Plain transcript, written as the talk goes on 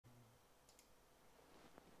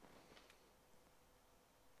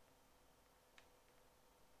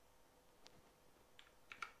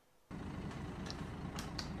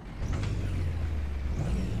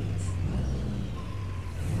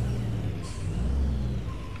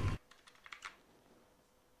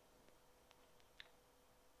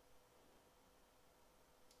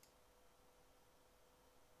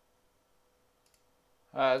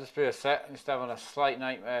Just be a sec, just having a slight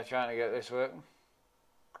nightmare trying to get this working.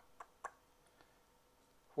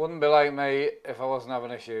 Wouldn't be like me if I wasn't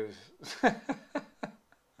having issues.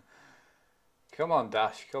 Come on,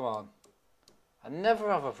 dash, come on. I never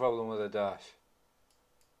have a problem with a dash.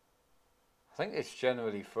 I think it's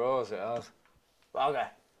generally froze, it has. Okay.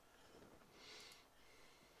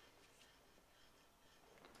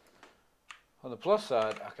 On the plus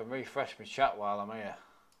side, I can refresh my chat while I'm here.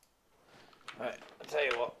 Right, I'll tell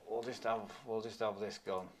you what, we'll just have this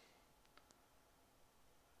gone.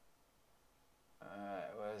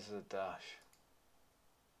 Where's the dash?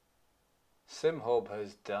 Sim Hub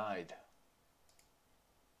has died.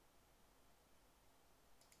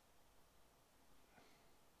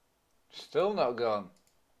 Still not gone.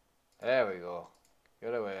 There we go.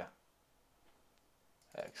 Get away.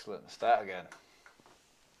 Excellent. Start again.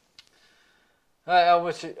 Right,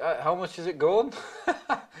 how much is it going?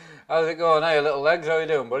 How's it going? Hey, little legs, how you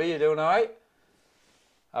doing, buddy? You doing alright?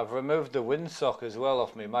 I've removed the windsock as well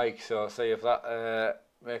off my mic, so I'll see if that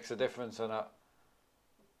makes a difference or not.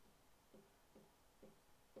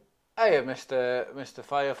 Hey, Mr.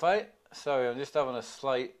 Firefight. Sorry, I'm just having a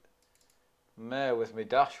slight mare with my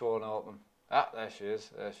dash won't open. Ah, there she is.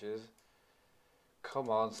 There she is. Come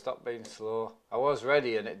on, stop being slow. I was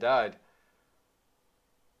ready and it died.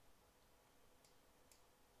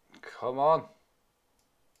 Come on.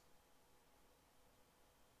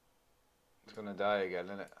 It's gonna die again,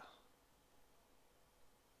 isn't it?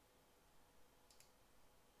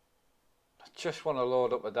 I just want to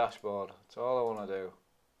load up the dashboard. That's all I want to do.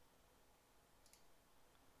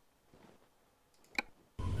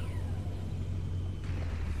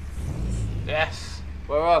 Yes,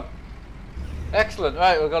 we're on. Excellent.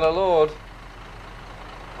 Right, we've got a load.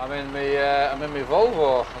 I'm in my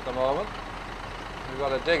Volvo at the moment. We've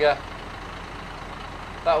got a digger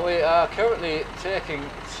that we are currently taking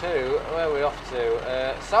to, where are we off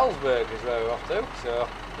to? Salzburg is where we're off to. So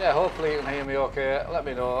yeah, hopefully you can hear me okay. Let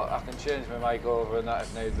me know. I can change my mic over and that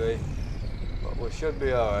if need be. But we should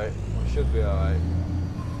be alright. We should be alright.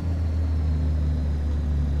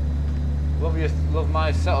 Love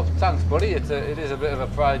my setup. Thanks, buddy. It is a bit of a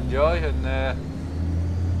pride and joy, and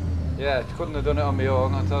yeah, couldn't have done it on my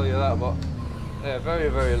own, I'll tell you that. But yeah, very,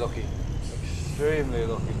 very lucky. Extremely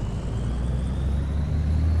lucky.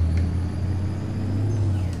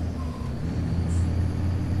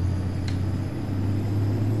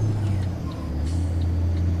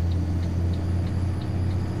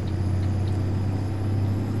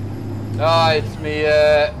 No, it's me.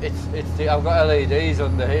 It's the. I've got LEDs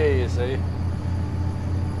under here, you see.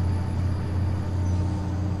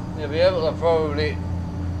 You'll be able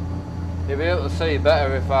to see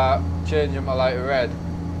better if I change them to like red,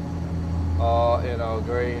 or you know,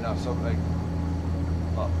 green or something.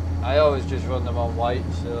 But I always just run them on white.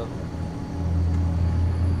 So.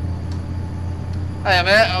 Hey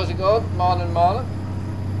mate, how's it going? Morning, morning.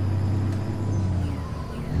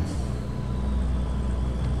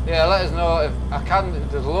 Yeah, let us know if I can.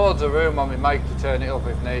 There's loads of room on my mic to turn it up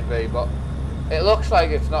if need be, but it looks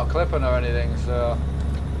like it's not clipping or anything, so.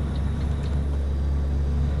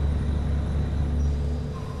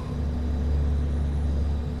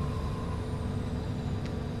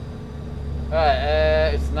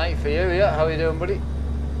 Right, it's night for you, yeah? How you doing, buddy?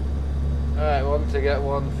 Alright, want to get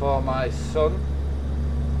one for my son.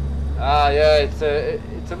 Ah, yeah, it's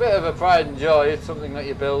a bit of a pride and joy. It's something that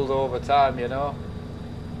you build over time, you know.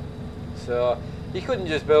 So you couldn't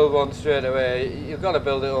just build one straight away. You've got to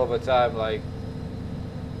build it over time, like,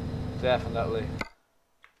 definitely.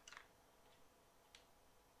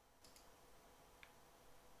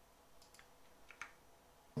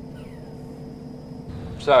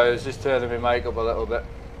 Sorry, I was just turning my mic up a little bit.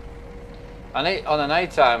 On a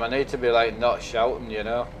night time, I need to be like not shouting, you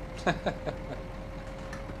know.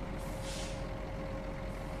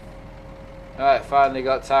 Alright, finally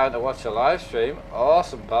got time to watch a live stream.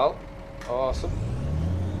 Awesome, pal. Awesome.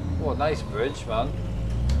 Oh, nice bridge, man.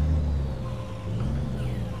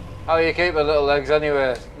 How are you keeping, little legs,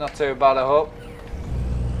 anyway? Not too bad, I hope.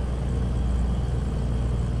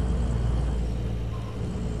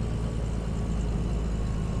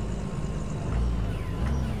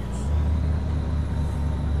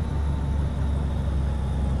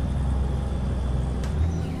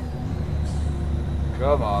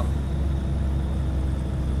 Come on.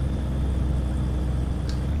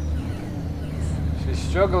 She's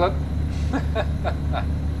struggling.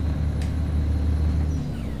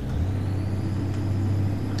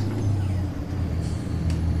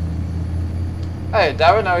 Hey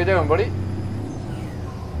Darren, how you doing, buddy?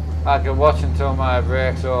 I can watch until my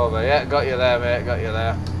break's over. Yeah, got you there, mate, got you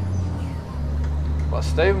there. Got a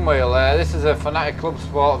steering wheel there. This is a Fanatic Club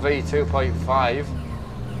Sport V2.5.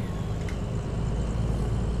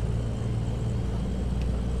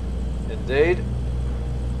 Indeed.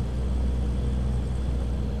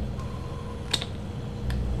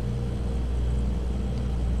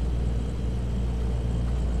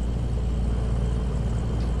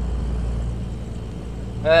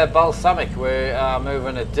 Balsamic, we are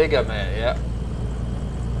moving a digger, mate, yeah.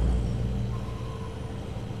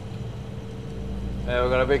 We've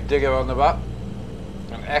got a big digger on the back.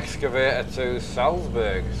 An excavator to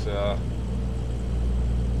Salzburg, so...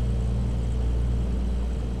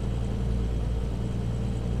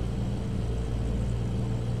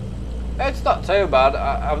 It's not too bad.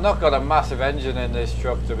 I've not got a massive engine in this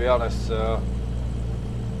truck, to be honest, so...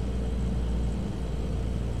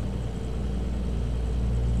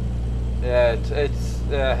 Yeah,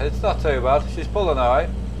 it's not too bad. She's pulling alright.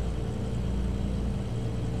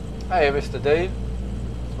 Hey, Mr. Dean.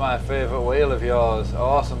 It's my favourite wheel of yours.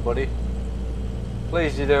 Awesome, buddy.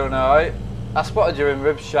 Pleased you're doing alright. I spotted you in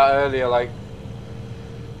Rib's chat earlier, like...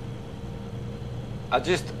 I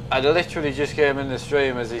literally just came in the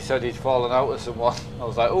stream as he said he'd fallen out with someone. I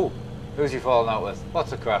was like, oh, who's he fallen out with?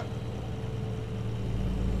 Lots of crap.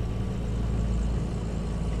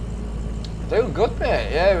 Doing good,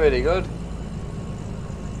 mate. Yeah, really good.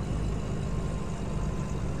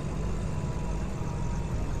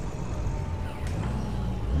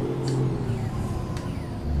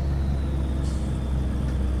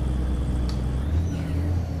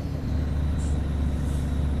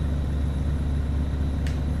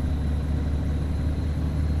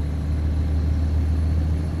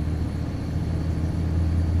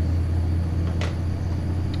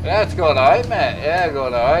 Yeah, it's going alright, mate. Yeah,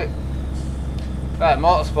 going alright. Right,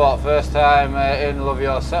 motorsport, first time in, love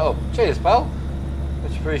your setup. Cheers, pal.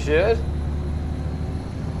 Much appreciated.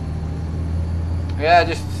 Yeah,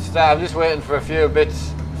 I'm just waiting for a few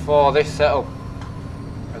bits for this setup,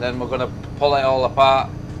 and then we're going to pull it all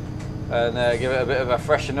apart and give it a bit of a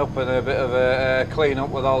freshen up and a bit of a clean up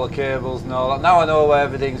with all the cables and all that. Now I know where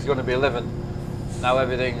everything's going to be living. Now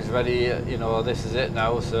everything's ready, you know, this is it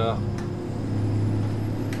now, so...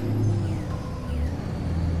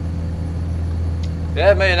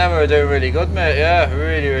 Yeah, me and Emma are doing really good, mate. Yeah,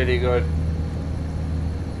 really, really good.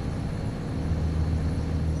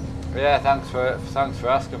 Yeah, thanks for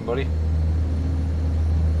asking, buddy.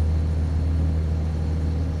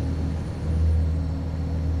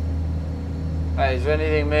 Right, is there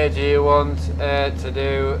anything major you want to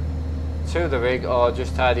do to the rig, or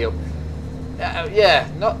just tidy up? Yeah,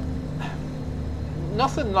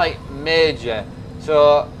 nothing like major.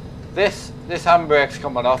 So this handbrake's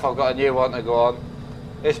coming off. I've got a new one to go on.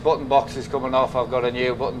 This button box is coming off, I've got a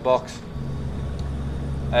new button box.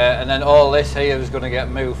 And then all this here is going to get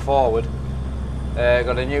moved forward.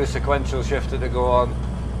 Got a new sequential shifter to go on.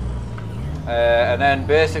 And then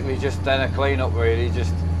basically just then a clean up really,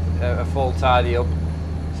 just a full tidy up.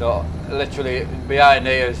 So literally behind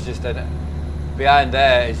there is just an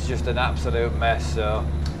absolute mess. So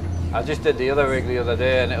I just did the other rig the other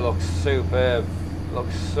day and it looks superb.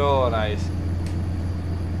 Looks so nice.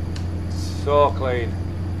 So clean.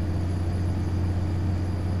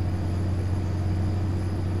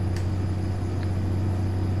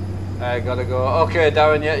 I gotta go. Okay,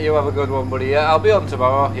 Darren, yeah, you have a good one, buddy. Yeah, I'll be on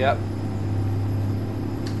tomorrow, yeah.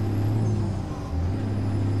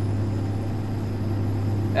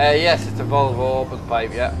 Yes, it's a Volvo open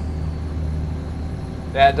pipe, yeah.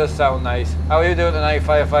 Yeah, it does sound nice. How are you doing tonight,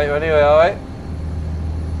 firefighter, anyway, alright?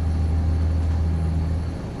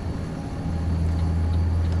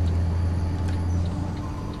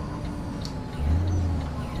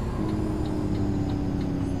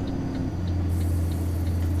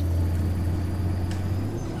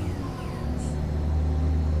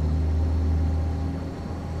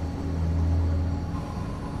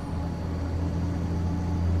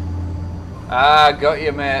 Ah, got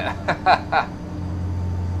you, mate.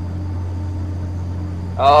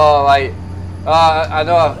 Oh, right. Oh, I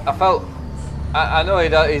know. I know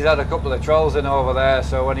he's had a couple of trolls in over there.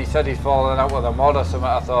 So when he said he's falling out with a mod or something,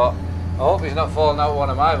 I thought, I hope he's not falling out with one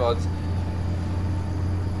of my mods.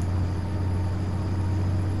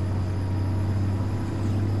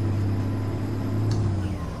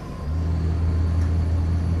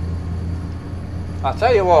 I'll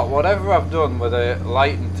tell you what. Whatever I've done with the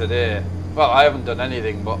lighting today. Well, I haven't done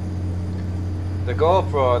anything, but the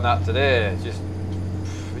GoPro and that today, it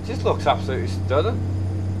just looks absolutely stunning.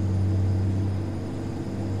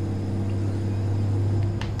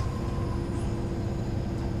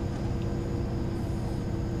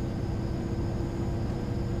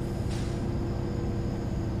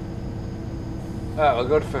 Right, we're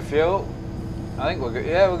good for fuel. I think we're good.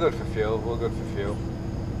 Yeah, we're good for fuel. We're good for fuel.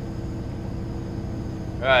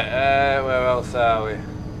 Right, where else are we? A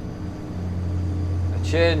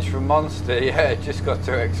change from Monster. Yeah, it just got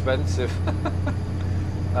too expensive.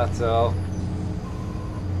 That's all.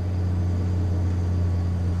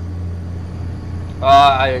 Oh,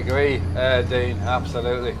 I agree, Dean.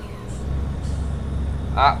 Absolutely.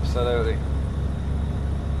 Absolutely.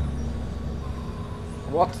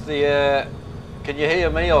 What's the? Can you hear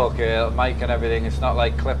me okay? Mic and everything. It's not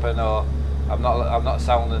like clipping or I'm not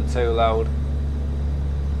sounding too loud.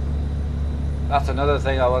 That's another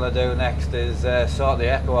thing I want to do next is sort the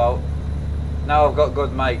echo out. Now I've got good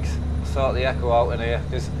mics, sort the echo out in here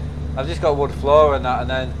because I've just got wood floor and that, and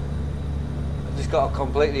then I've just got a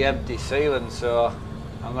completely empty ceiling. So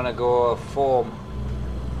I'm gonna go foam.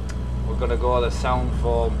 We're gonna go the sound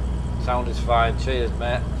foam. Sound is fine. Cheers,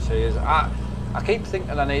 mate. Cheers. I keep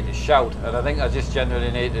thinking I need to shout, and I think I just generally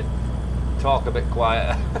need to talk a bit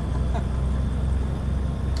quieter.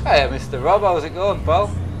 Hey, Mr. Rob, how's it going, pal?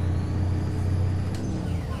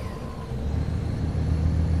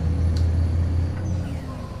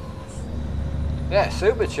 Yeah,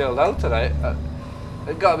 super chilled out today.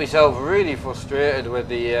 I got myself really frustrated with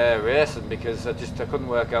the racing because I couldn't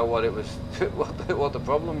work out what it was, what the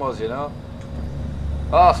problem was, you know.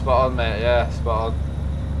 Oh, spot on, mate. Yeah, spot on.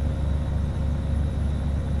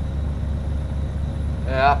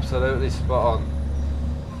 Yeah, absolutely spot on.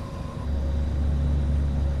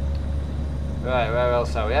 Right, where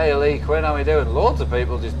else are we? Hey, Lee Quinn, how we doing? Loads of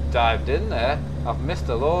people just dived in there. I've missed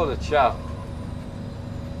a load of chat.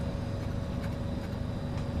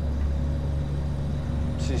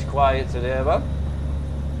 She's quiet today, man.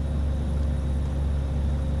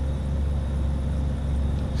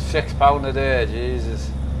 £6 a day,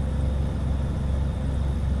 Jesus.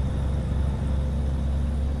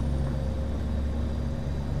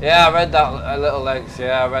 Yeah, I read that, Little Legs.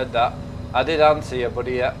 Yeah, I read that. I did answer you,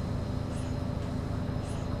 buddy. Yeah.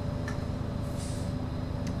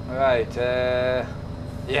 Right.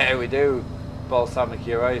 Yeah, we do. Balsamic,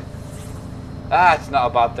 you're right. It's not a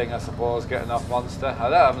bad thing, I suppose, getting off Monster. I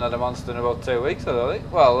haven't had a Monster in about 2 weeks, I don't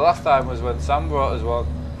think. Well, the last time was when Sam brought us one.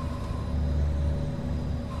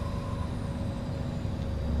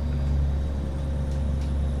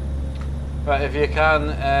 Right, if you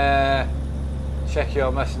can, check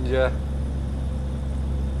your messenger.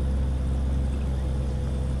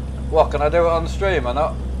 What, can I do it on stream or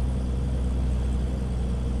not?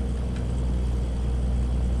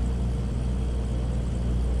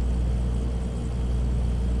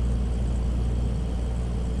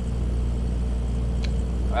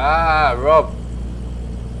 Ah, Rob.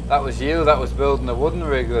 That was you that was building the wooden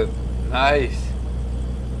rig then. Nice.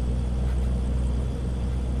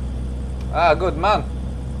 Ah, good man.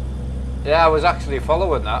 Yeah, I was actually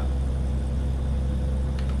following that.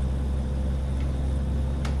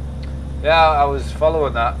 Yeah, I was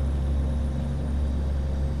following that.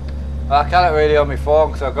 I can't really on my phone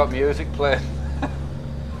because I've got music playing.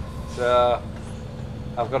 So,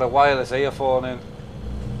 I've got a wireless earphone in.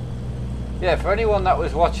 Yeah, for anyone that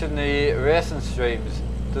was watching the racing streams,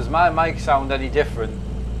 does my mic sound any different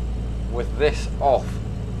with this off?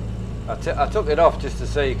 I took it off just to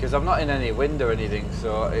see, because I'm not in any wind or anything,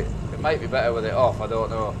 so it might be better with it off, I don't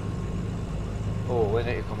know. Oh, we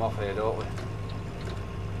need to come off here, don't we?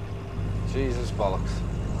 Jesus bollocks.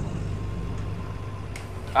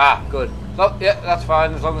 Ah, good. Look, yeah, that's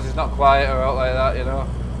fine, as long as it's not quiet or out like that, you know.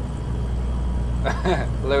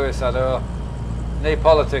 Lewis, I know. Need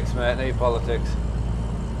politics, mate, need politics.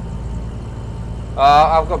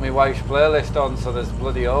 I've got my wife's playlist on, so there's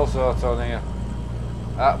bloody all sorts on here.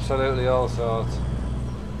 Absolutely all sorts.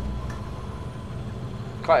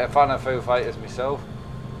 Quite a fan of Foo Fighters myself.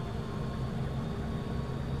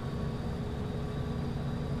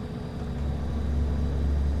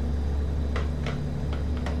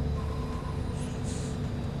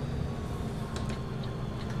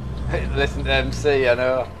 Listen to MC, I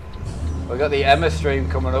know. We've got the Emma stream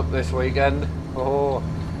coming up this weekend. Oh,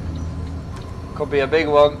 could be a big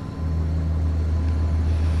one.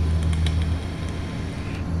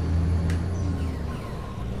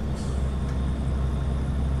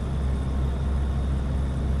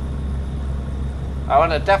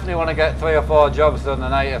 Definitely want to get 3 or 4 jobs done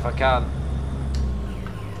tonight if I can.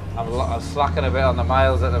 I'm slacking a bit on the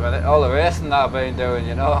miles at the minute. All the racing that I've been doing,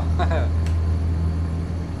 you know.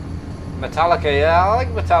 Metallica, yeah, I like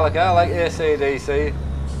Metallica, I like AC/DC.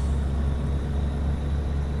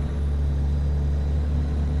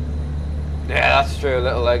 Yeah, that's true,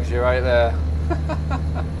 Little Legs, you're right there.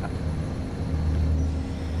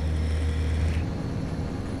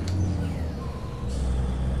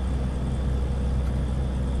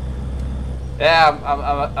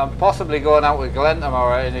 Yeah, I'm possibly going out with Glenn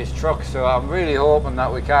tomorrow in his truck, so I'm really hoping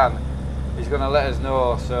that we can. He's going to let us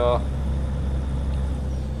know, so...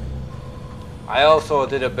 I also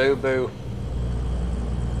did a boo-boo.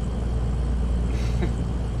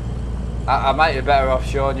 I might be better off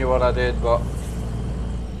showing you what I did, but...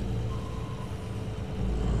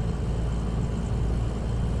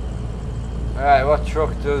 Alright, what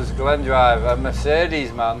truck does Glenn drive? A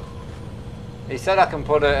Mercedes, man. He said I can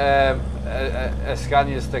put a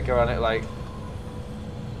Scania sticker on it, like.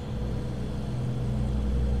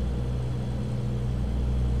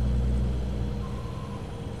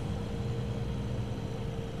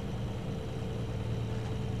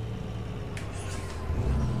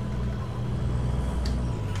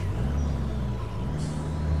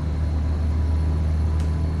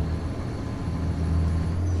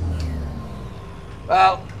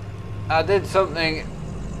 Well, I did something.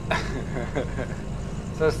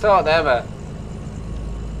 So I was talking to Emma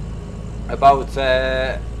about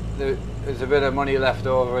there's a bit of money left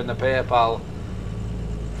over in the PayPal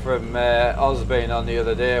from Oz being on the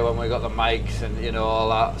other day when we got the mics and you know all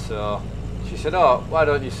that. So she said, "Oh, why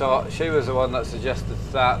don't you sort?" She was the one that suggested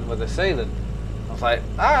starting with the ceiling. I was like,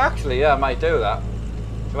 actually, yeah, I might do that."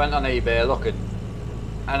 So I went on eBay looking,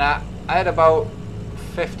 and I had about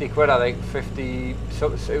 50 quid, I think, 50, it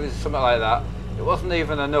was something like that. It wasn't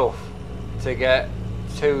even enough to get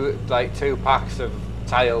two packs of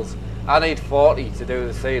tiles. I need 40 to do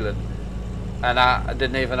the ceiling, and I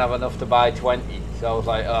didn't even have enough to buy 20, so I was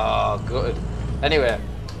like, oh, good. Anyway,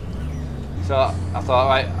 so I thought,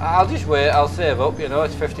 right, I'll just wait, I'll save up, you know,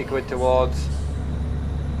 it's 50 quid towards,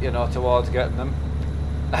 you know, towards getting them.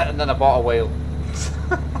 And then I bought a wheel.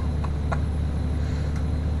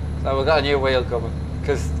 So we've got a new wheel coming,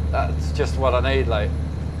 because that's just what I need, like.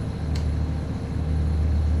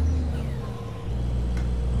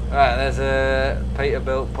 Right, there's a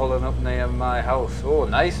Peterbilt pulling up near my house. Oh,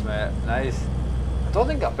 nice, mate, nice. I don't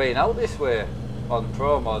think I've been out this way on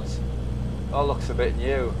promods. All looks a bit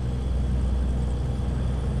new.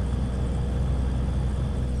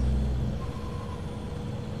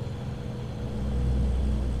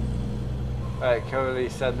 Right, currently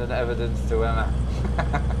sending evidence to Emma.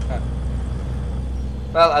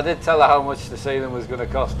 Well, I did tell her how much the ceiling was going to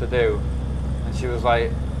cost to do, and she was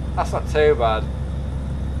like, that's not too bad.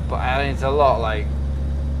 But I mean, it's a lot, like.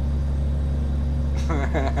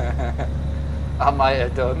 I might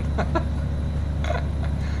have done.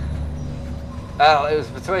 Well, it was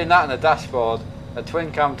between that and the dashboard. A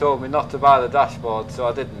twin cam told me not to buy the dashboard, so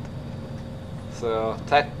I didn't. So,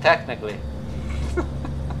 technically.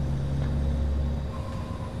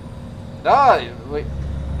 No,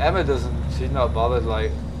 Emma doesn't, she's not bothered,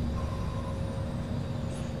 like.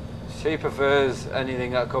 She prefers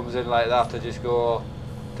anything that comes in like that to just go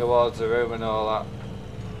towards the room and all that.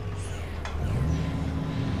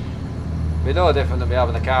 Be no different than me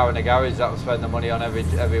having a car in the garage that I spend the money on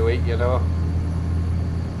every week, you know.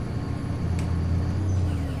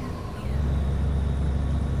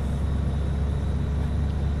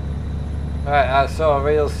 Right, I saw a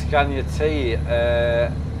real Scania T.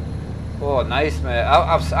 Oh, nice, mate.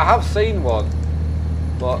 I have seen one,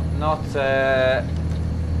 but not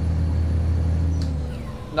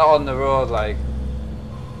on the road, like.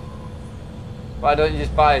 Why don't you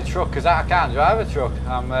just buy a truck? Because I can't drive a truck.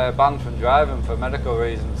 I'm banned from driving for medical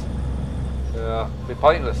reasons. So it'd be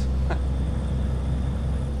pointless.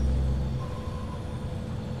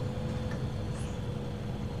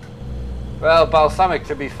 Well, balsamic,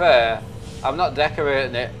 to be fair, I'm not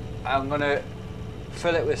decorating it. I'm going to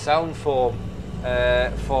fill it with sound foam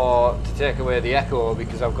to take away the echo,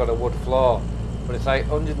 because I've got a wood floor. But it's like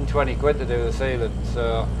 120 quid to do the ceiling,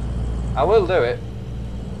 so I will do it.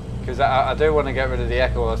 Because I do want to get rid of the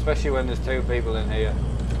echo, especially when there's two people in here.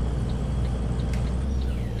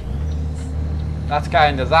 That's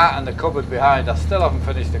kind of that, and the cupboard behind. I still haven't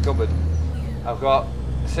finished the cupboard. I've got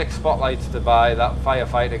 6 spotlights to buy that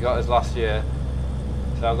firefighter got us last year.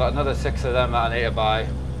 So I've got another 6 of them that I need to buy.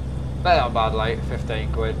 They're not bad, like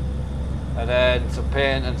 15 quid. And then some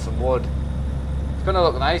paint and some wood. It's going to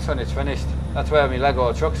look nice when it's finished. That's where my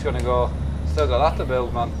Lego truck's going to go. Still got that to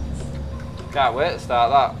build, man. Can't wait to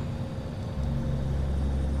start that.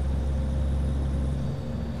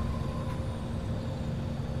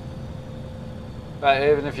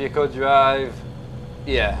 Right, even if you could drive,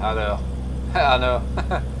 yeah, I know, I know,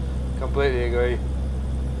 completely agree.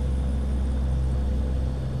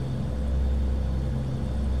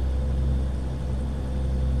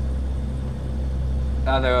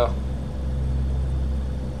 I know.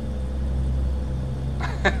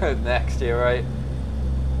 Next year, right?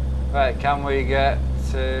 Right, can we get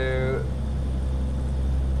to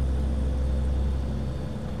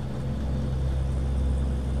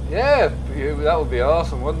Yeah, that would be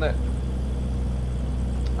awesome, wouldn't it?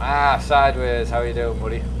 Ah, Sideways, how you doing,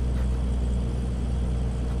 buddy?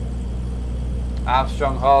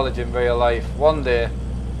 Armstrong haulage in real life. One day.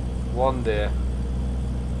 One day.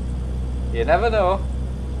 You never know.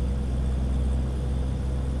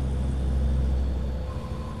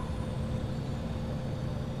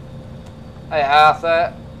 Hey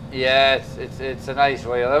Arthur. Yeah, it's a nice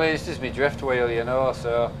wheel. I mean, it's just my drift wheel, you know,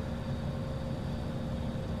 so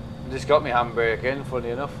just got my handbrake in,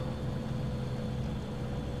 funny enough.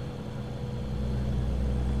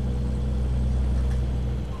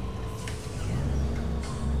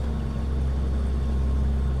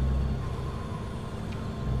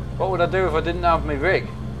 What would I do if I didn't have my rig?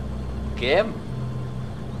 Game?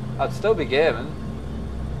 I'd still be gaming.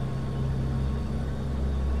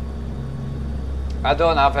 I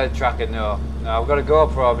don't have head tracking, no. No, I've got a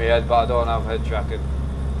GoPro on my head, but I don't have head tracking.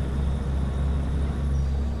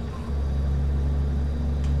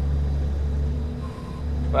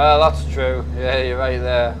 Well, that's true. Yeah, you're right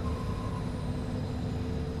there.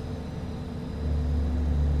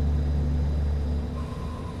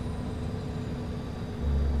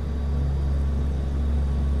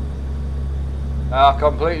 I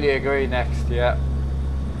completely agree. Next, yeah.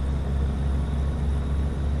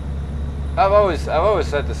 I've always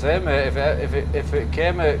said the same. If it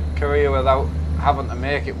came a career without having to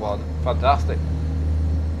make it one, fantastic.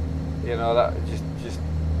 You know, that just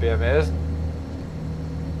be amazing.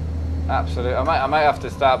 Absolutely. I might have to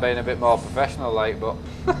start being a bit more professional, like, but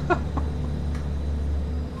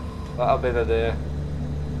that'll be the day.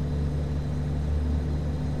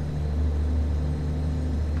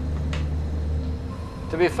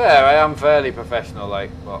 To be fair, I am fairly professional,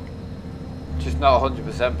 like, but just not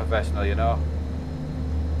 100% professional, you know.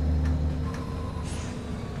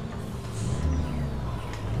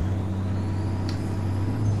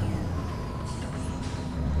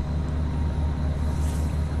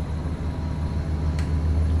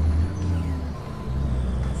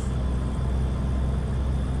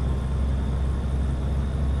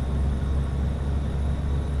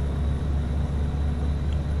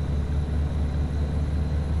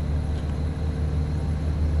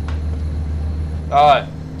 Oh,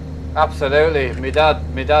 absolutely. My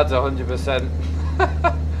dad's 100%.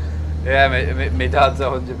 Yeah, my dad's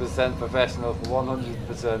 100% professional,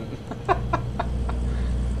 100%.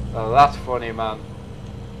 Oh, that's funny, man.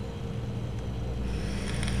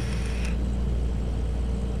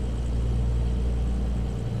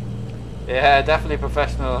 Yeah, definitely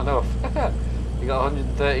professional enough. You got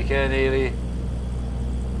 130k nearly.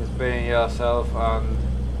 Just being yourself, and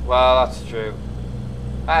well, that's true.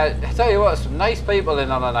 I tell you what, some nice people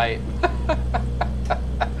in on a night.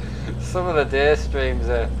 Some of the day streams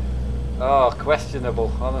are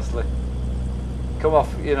questionable, honestly. Come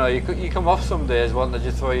off, you know, you come off some days wanting to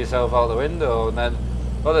just throw yourself out the window, and then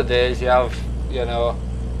other days you have, you know,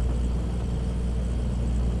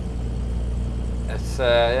 it's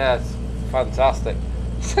yeah, it's fantastic.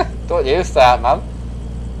 Don't you start, man.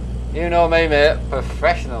 You know me, mate,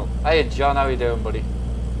 professional. Hey John, how you doing, buddy?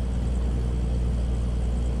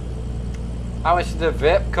 How much did the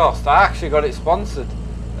vape cost? I actually got it sponsored.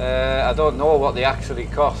 I don't know what they actually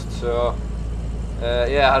cost, so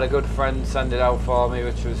yeah, I had a good friend send it out for me,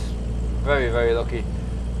 which was very, very lucky.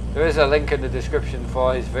 There is a link in the description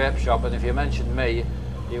for his vape shop, and if you mention me,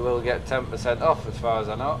 you will get 10% off, as far as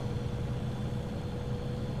I know.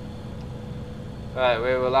 Right,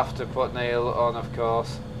 we will have to put Neil on, of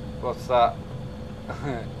course. What's that?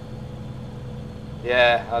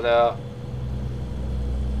 Yeah, I know.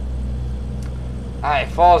 Aye,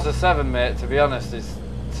 Forza 7, mate, to be honest, is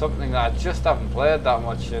something that I just haven't played that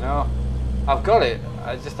much, you know. I've got it,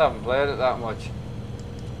 I just haven't played it that much.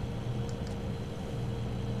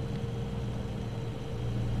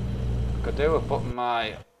 Could do with putting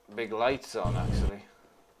my big lights on, actually.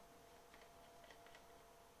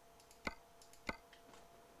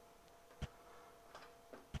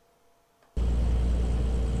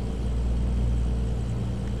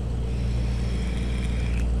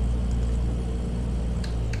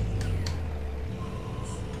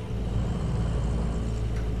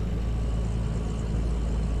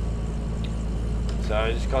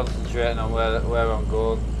 Sorry, just concentrating on where I'm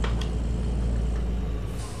going.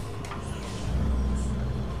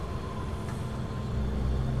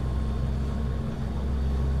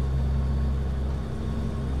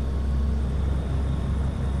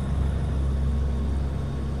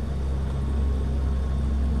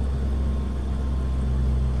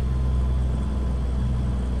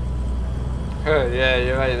 Yeah,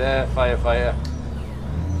 you're right there, firefighter.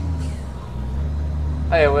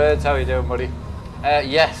 Hey, Words, how you doing, buddy?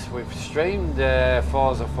 Yes, we've streamed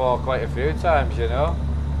Forza 4 quite a few times, you know.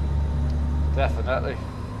 Definitely.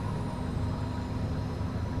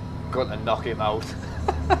 Going to knock him out.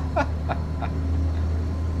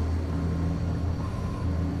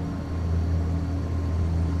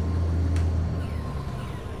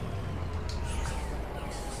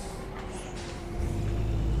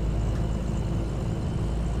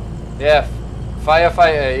 Yeah,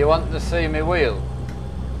 firefighter, you want to see me wheel?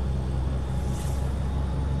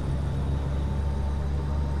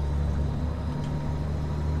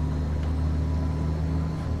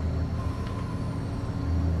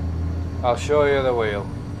 I'll show you the wheel.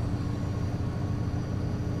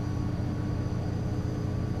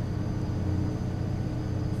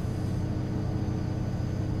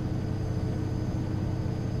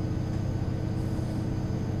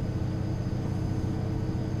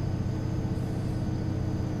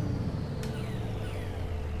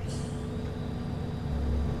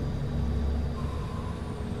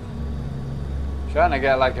 Trying to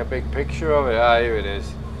get like a big picture of it. Ah, here it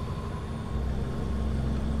is.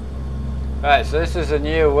 Right, so this is a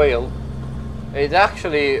new wheel. It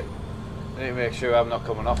actually, let me make sure I'm not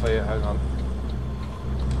coming off here, hang on.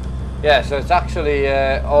 Yeah, so it's actually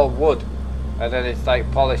all wood, and then it's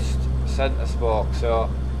like polished centre spoke, so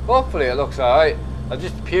hopefully it looks alright. I'm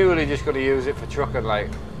just purely just going to use it for trucking, like,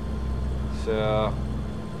 so.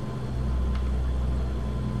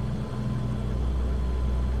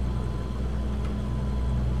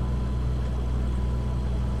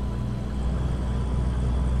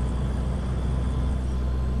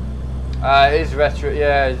 It is retro,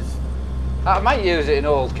 yeah. I might use it in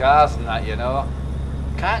old cars and that, you know.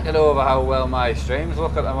 Can't get over how well my streams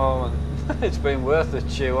look at the moment. It's been worth the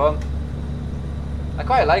chew on. I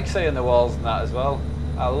quite like seeing the walls and that as well.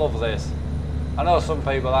 I love this. I know some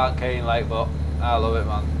people aren't keen, like, but I love it,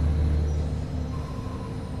 man.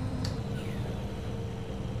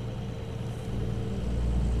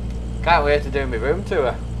 Can't wait to do my room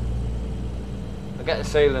tour. I'll get the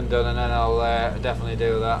ceiling done and then I'll definitely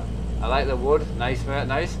do that. I like the wood, nice mate,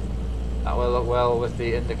 nice. That will look well with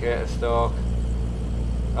the indicator stalk.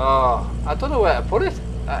 Oh, I don't know where to put it.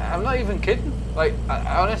 I'm not even kidding. Like,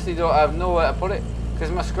 I honestly don't have nowhere to put it because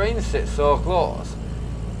my screen sits so close.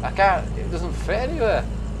 I can't, it doesn't fit anywhere.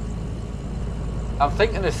 I'm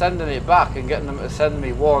thinking of sending it back and getting them to send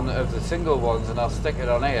me one of the single ones and I'll stick it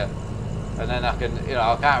on here. And then I can, you know,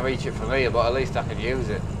 I can't reach it from here, but at least I can use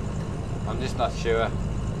it. I'm just not sure.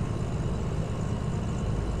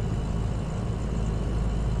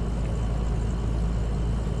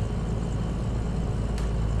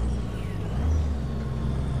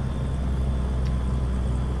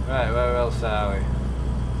 Right, where else are we?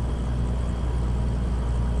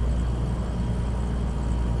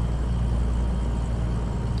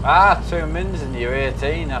 Ah, 2 mins and you're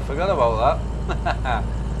 18. I forgot about that.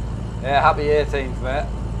 Yeah, happy 18th, mate.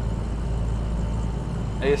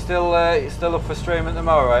 Are you still up for streaming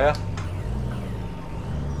tomorrow, are you?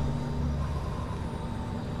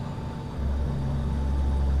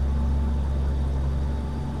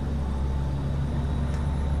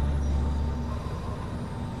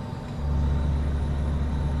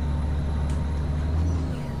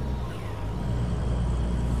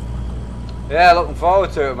 Yeah, looking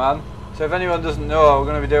forward to it, man. So if anyone doesn't know, we're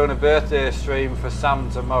going to be doing a birthday stream for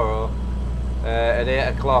Sam tomorrow at 8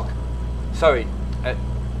 o'clock. Sorry, at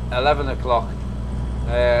 11 o'clock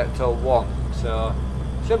till 1. So,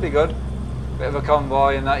 should be good. Bit of a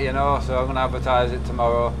convoy and that, you know, so I'm going to advertise it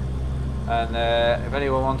tomorrow. And if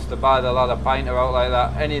anyone wants to buy the ladder pinter out like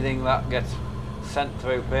that, anything that gets sent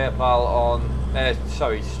through PayPal on,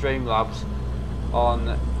 Streamlabs,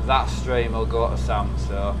 on that stream will go to Sam,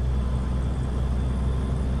 so.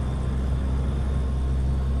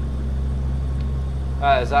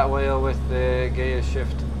 Is that wheel with the gear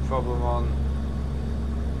shift problem on?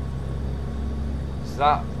 Is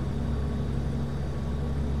that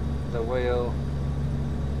the wheel?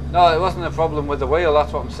 No, it wasn't a problem with the wheel,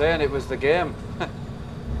 that's what I'm saying, it was the game.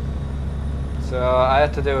 So I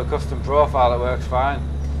had to do a custom profile, it works fine.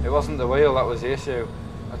 It wasn't the wheel that was the issue.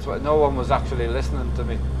 That's what, no one was actually listening to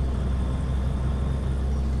me.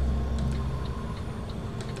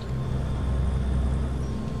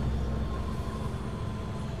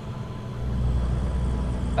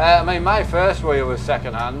 I mean, my first wheel was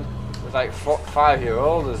second hand. It was like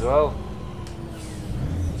 5-year-old as well.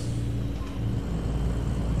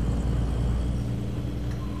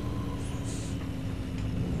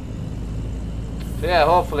 So yeah,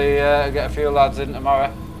 hopefully get a few lads in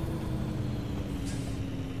tomorrow.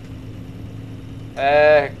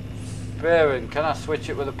 Baron, can I switch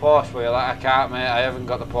it with a Porsche wheel? I can't, mate. I haven't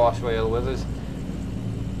got the Porsche wheel with us.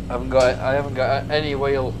 I haven't got any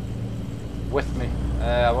wheel with me.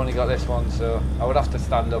 I've only got this one, so I would have to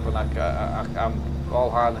stand up, and I'm all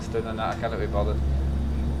harnessed in and that. I can't be bothered.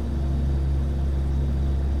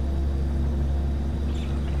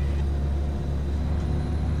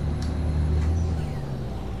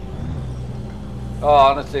 Oh,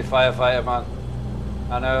 honestly, firefighter, man.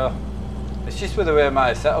 I know. It's just with the way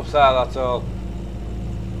my setups are, that's all.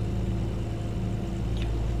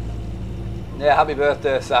 Yeah, happy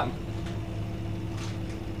birthday, Sam.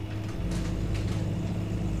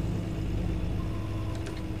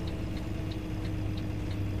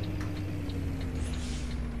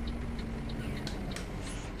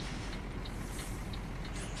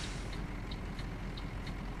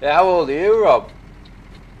 Yeah, how old are you, Rob?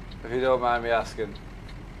 If you don't mind me asking.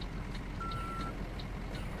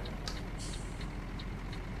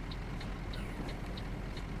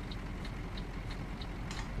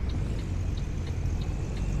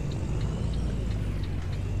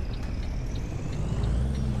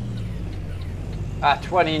 Ah,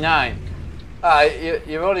 29. Ah,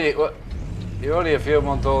 you're only a few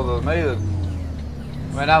months older than me then.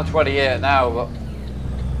 I mean, I'm 28 now, but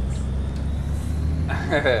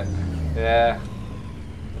yeah.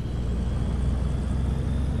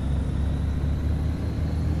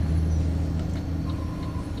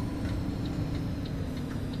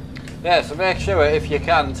 Yeah, so make sure if you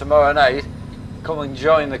can tomorrow night, come and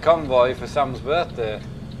join the convoy for Sam's birthday.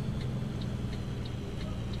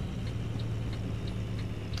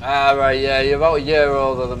 Ah, right, yeah, you're about a year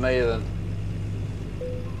older than me then.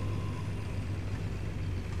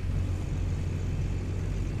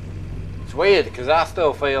 It's weird because I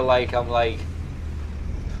still feel like I'm like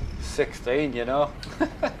 16, you know?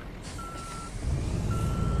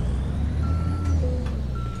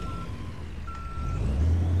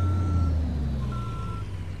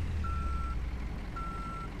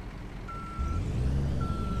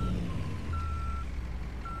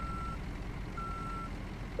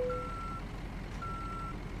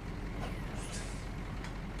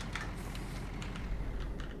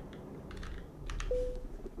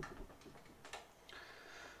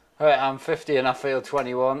 Right, I'm 50 and I feel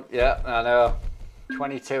 21. Yeah, I know.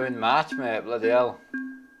 22 in March, mate, bloody hell.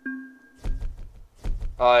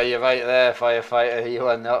 Oh, you're right there, firefighter, you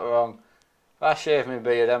are not wrong. If I shaved my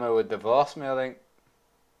beard, Emma would divorce me, I think.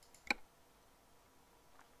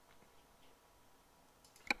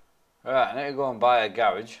 Right, I need to go and buy a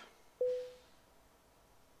garage.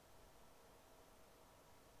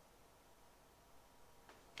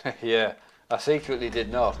 Yeah, I secretly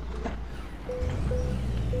did not.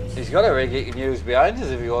 He's got a rig he can use behind us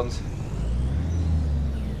if he wants.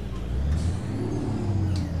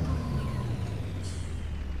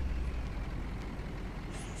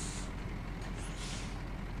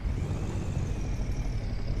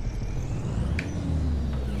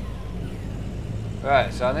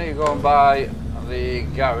 Right, so I need to go and buy the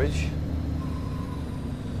garage.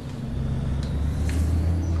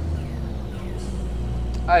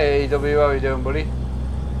 Hi AEW, how are you doing, buddy?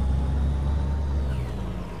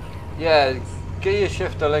 Yeah, get your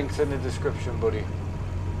shifter links in the description, buddy.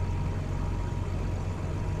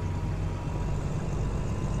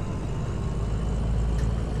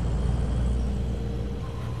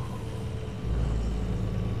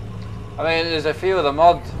 I mean, there's a few of the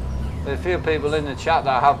mods, there's a few people in the chat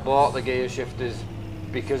that have bought the gear shifters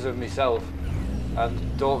because of myself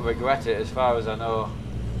and don't regret it as far as I know.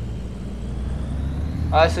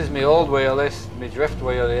 Oh, this is my old wheel, my drift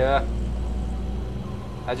wheel here.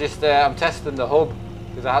 I'm testing the hub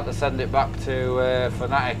because I had to send it back to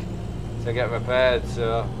Fanatic to get repaired,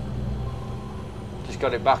 so just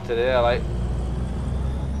got it back today. Like,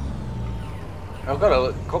 I've got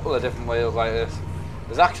a couple of different wheels like this.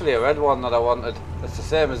 There's actually a red one that I wanted. It's the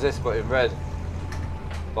same as this but in red.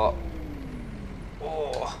 But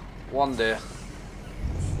oh, one day.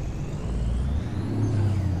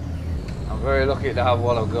 I'm very lucky to have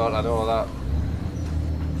what I've got, I know that.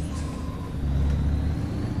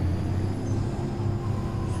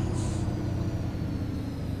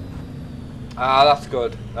 Ah, that's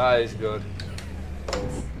good. That is good.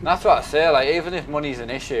 And that's what I say, like, even if money's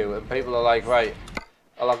an issue and people are like, right,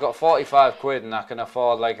 well, I've got 45 quid and I can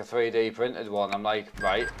afford like a 3D printed one, I'm like,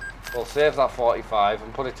 right, we'll save that 45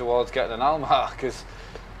 and put it towards getting an Almar, because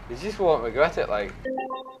you just won't regret it, like.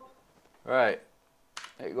 Right,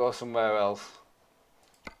 it goes somewhere else.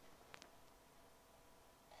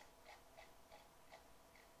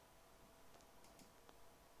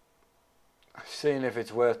 Seeing if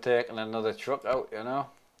it's worth taking another truck out, you know.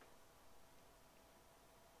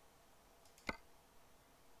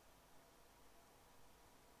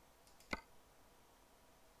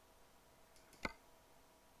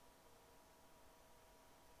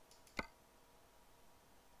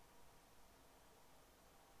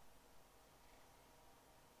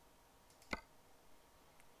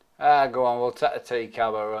 Go on, we'll take a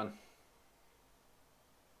T-cab a run.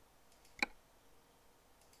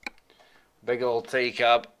 Big old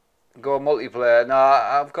T-cab. Go multiplayer. No,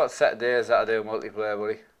 I've got set days that I do multiplayer,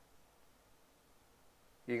 buddy.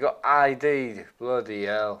 You got ID'd. Bloody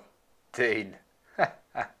hell. Dean.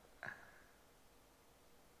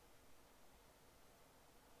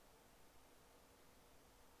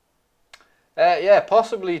 Yeah,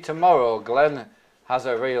 possibly tomorrow. Glenn has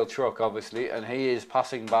a real truck, obviously, and he is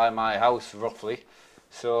passing by my house roughly.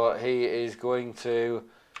 So he is going to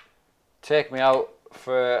take me out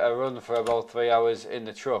for a run for about 3 hours in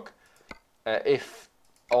the truck, if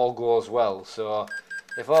all goes well. So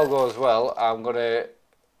if all goes well, I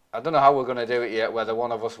don't know how we're gonna do it yet, whether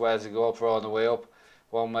one of us wears a GoPro on the way up,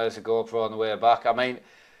 one wears a GoPro on the way back. I mean,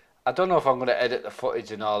 I don't know if I'm gonna edit the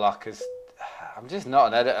footage and all that, because I'm just not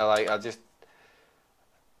an editor. Like,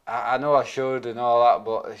 I know I should and all that,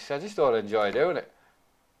 but I just don't enjoy doing it.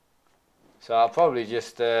 So I'll probably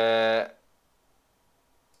just put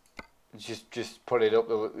it up,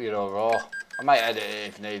 you know, raw. I might edit it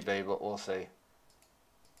if need be, but we'll see.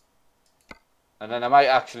 And then I might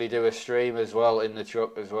actually do a stream as well in the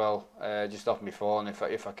truck as well, just off my phone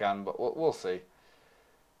if I can, but we'll see.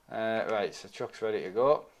 Right, so truck's ready to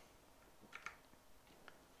go.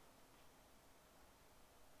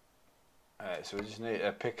 Alright, so we just need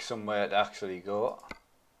to pick somewhere to actually go.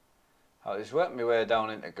 I was working my way down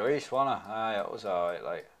into Greece, wasn't I? Aye, that was alright,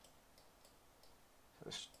 like. I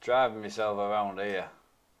was driving myself around here.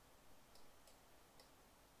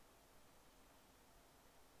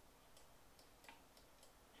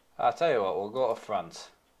 I'll tell you what, we'll go to France.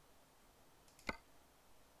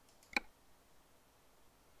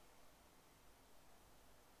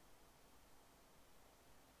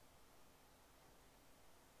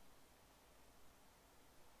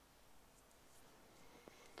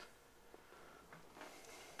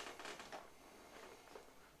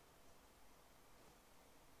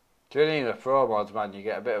 During the promods, man, you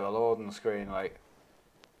get a bit of a loading screen, like.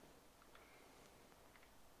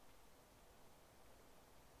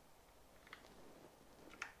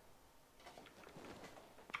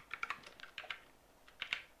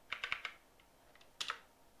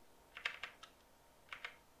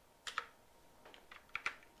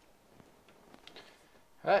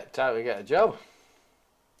 Right, time to get a job.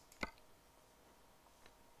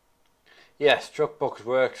 Yes, Truckbooks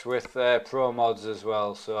works with promods as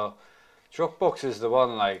well, so Truckbooks is the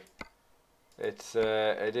one, like, it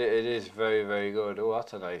is very, very good. Oh,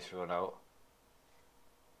 that's a nice run out.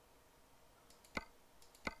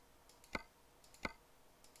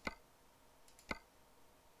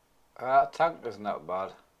 That tank is not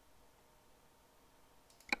bad.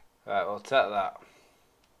 Right, we'll take that.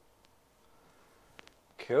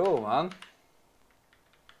 Cool, man.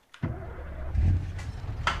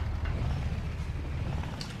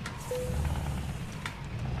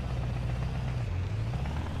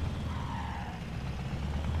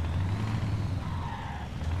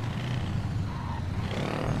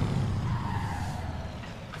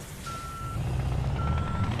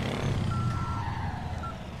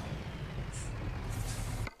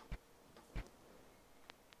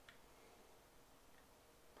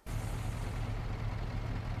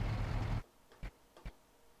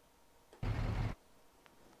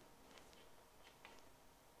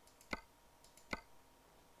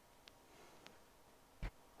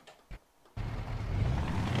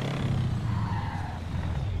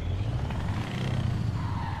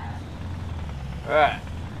 Right.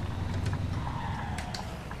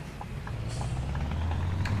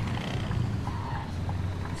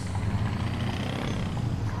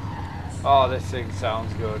 Oh, this thing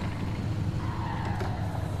sounds good.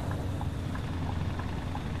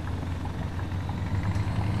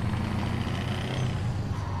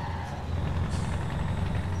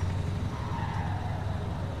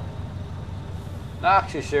 Not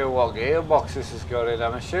actually sure what gearbox this has got in.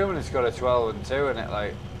 I'm assuming it's got a 12 and 2 in it,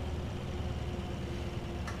 like.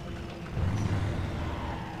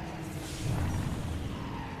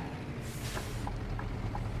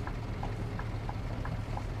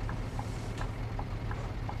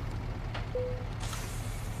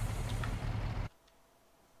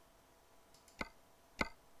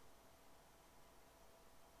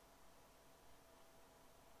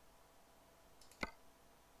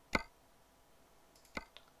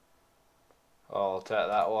 Oh, I'll take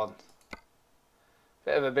that one.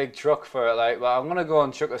 Bit of a big truck for it, like, but I'm gonna go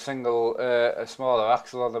and chuck a smaller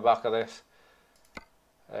axle on the back of this.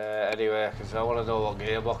 Anyway, because I want to know what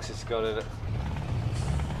gearbox it's got in it.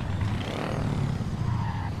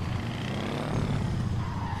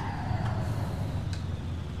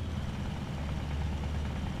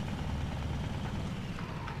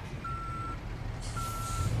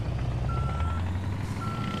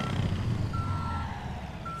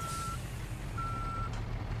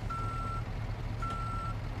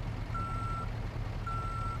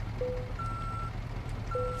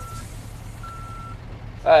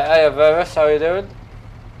 Hey, Verus, how you doing?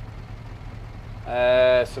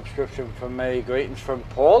 Subscription from me, greetings from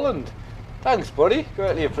Poland. Thanks, buddy,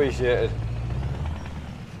 greatly appreciated.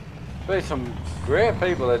 There's some great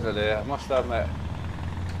people in today, I must admit.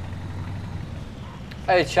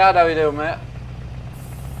 Hey Chad, how you doing, mate?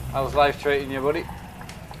 How's life treating you, buddy?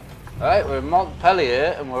 Alright, we're in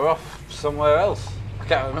Montpellier and we're off somewhere else. I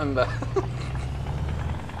can't remember.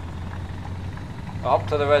 Up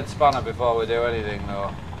to the red spanner before we do anything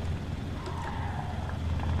though.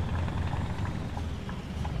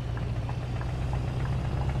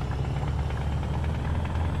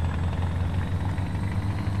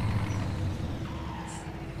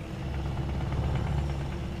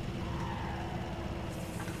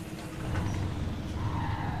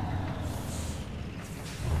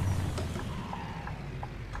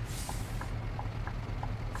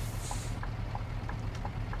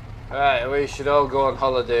 Right, we should all go on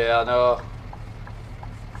holiday, I know.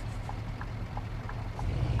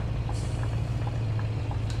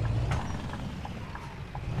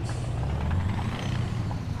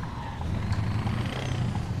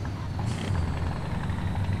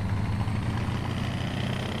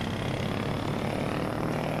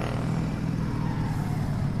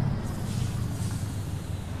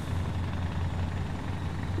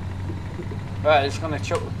 Right, just going to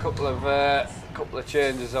chuck a couple of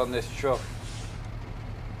changes on this truck.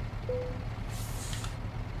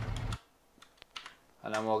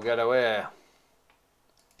 And then we'll get away.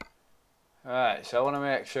 Right, so I want to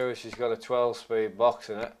make sure she's got a 12-speed box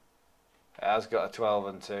in it. It has got a 12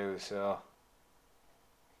 and 2, so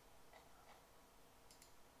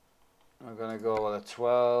we're going to go with a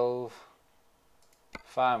 12.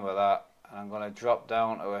 Fine with that. And I'm going to drop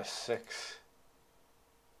down to a 6.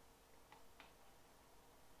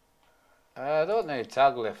 I don't need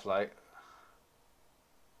tag lift, like.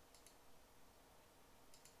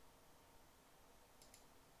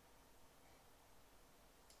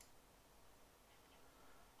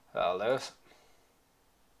 That'll do us.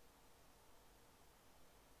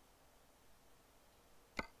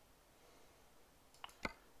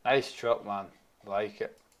 Nice truck, man. Like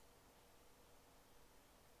it.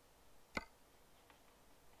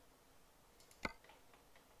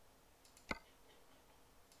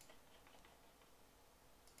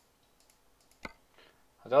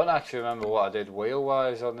 I don't actually remember what I did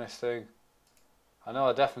wheel-wise on this thing. I know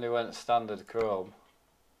I definitely went standard chrome.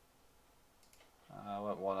 I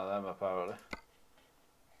went one of them apparently.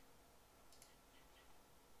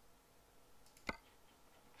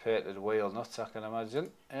 Painted wheel nuts, I can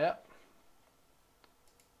imagine. Yeah.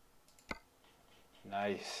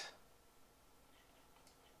 Nice.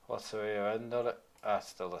 What's the rear end on it? That's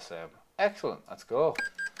still the same. Excellent, let's go.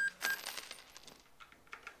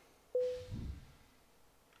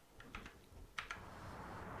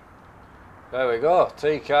 There we go,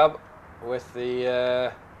 T-cab with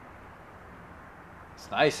the,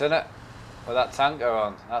 it's nice, isn't it? With that tanker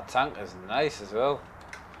on. That tanker's nice as well.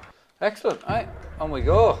 Excellent, right, on we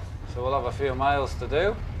go. So we'll have a few miles to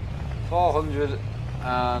do.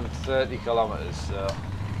 430 kilometres, so.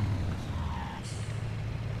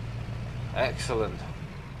 Excellent.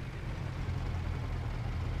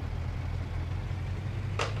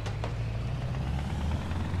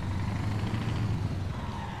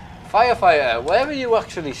 Firefighter, where are you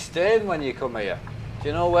actually staying when you come here? Do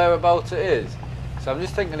you know whereabouts it is? So I'm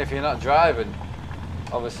just thinking if you're not driving,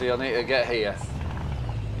 obviously you'll need to get here.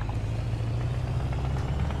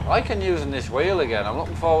 I like using this wheel again. I'm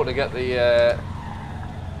looking forward to get the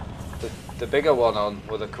bigger one on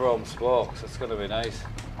with the chrome spokes. It's going to be nice.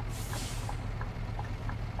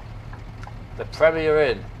 The Premier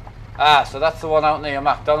Inn. Ah, so that's the one out near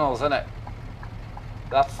McDonald's, isn't it?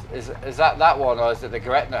 Is that one, or is it the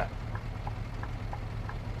Gretna?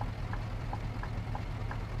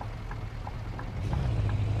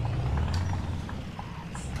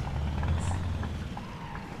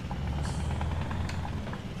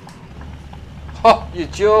 Oh, you're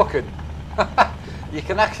joking. You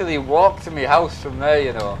can actually walk to my house from there,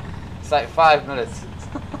 you know. It's like 5 minutes.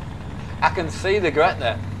 I can see the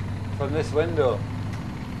Gretna from this window.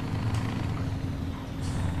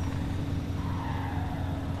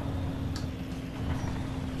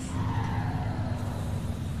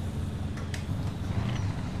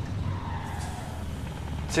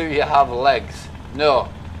 Do you have legs? No.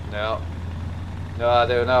 No. No, I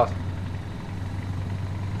do not.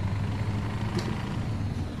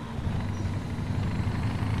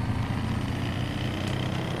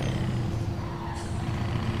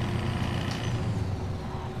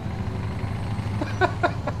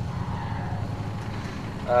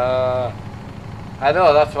 I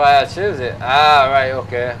know, that's why I choose it. Ah, right,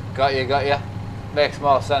 okay. Got you, got you. Makes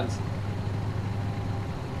more sense.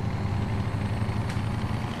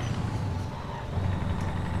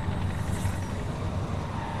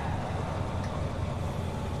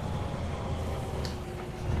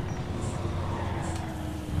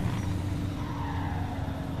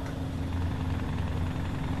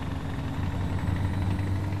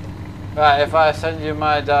 Right, if I send you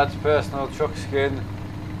my dad's personal truck skin,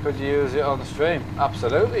 could you use it on the stream?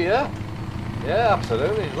 Absolutely, yeah. Yeah,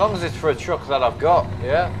 absolutely. As long as it's for a truck that I've got,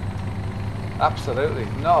 yeah. Absolutely,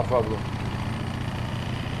 not a problem.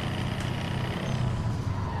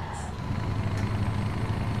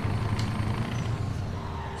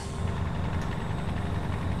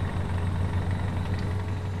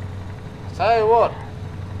 Tell you what,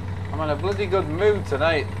 I'm in a bloody good mood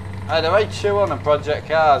tonight. I had a right shoe on and Project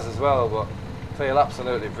Cars as well, but I feel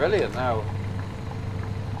absolutely brilliant now.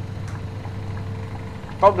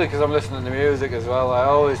 Probably because I'm listening to music as well. I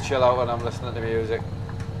always chill out when I'm listening to music.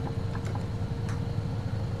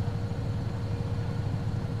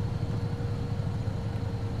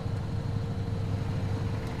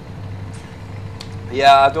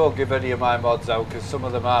 Yeah, I don't give any of my mods out because some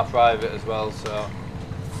of them are private as well, so.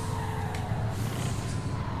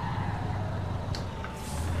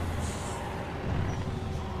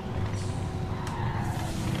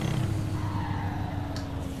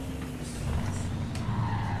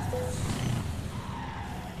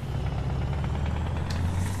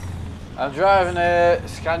 I'm driving a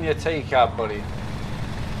Scania T-cab, buddy.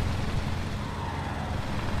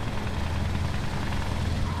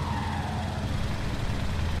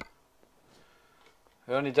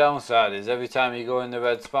 The only downside is every time you go in the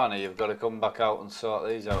red spanner, you've got to come back out and sort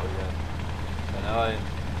these out again. It's annoying.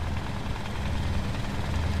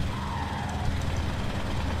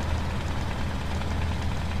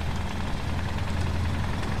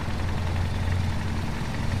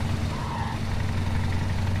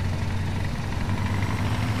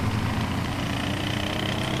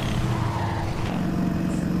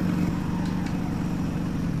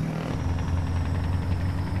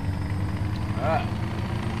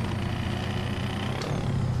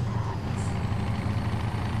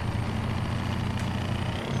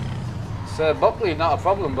 Buckley, not a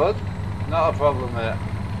problem, bud. Not a problem, mate.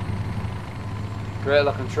 Great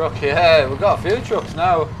looking truck, yeah. We've got a few trucks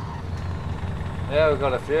now. Yeah, we've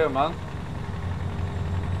got a few, man.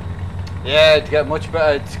 Yeah, it'd get much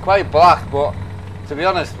better. It's quite black, but to be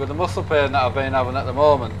honest, with the muscle pain that I've been having at the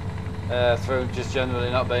moment, through just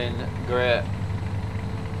generally not being great,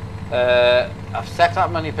 I've set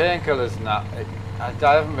that many painkillers and that. I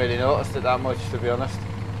haven't really noticed it that much, to be honest.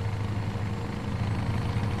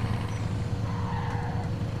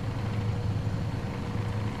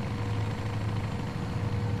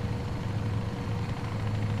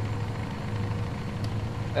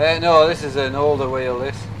 No, this is an older wheel.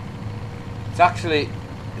 This. It's actually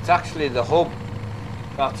the hub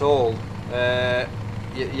that's old.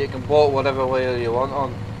 You can put whatever wheel you want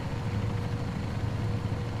on.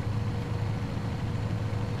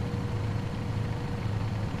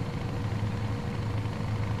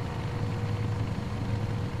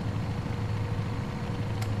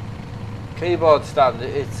 Keyboard stand.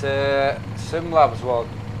 It's a SimLabs one.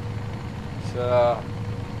 So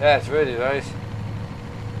yeah, it's really nice.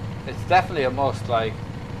 It's definitely a must, like.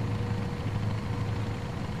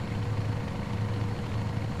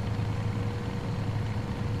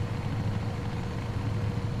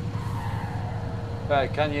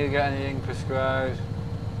 Right, can you get anything prescribed?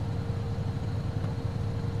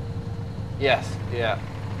 Yes, yeah.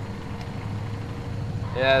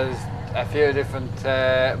 Yeah, there's a few different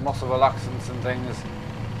muscle relaxants and things.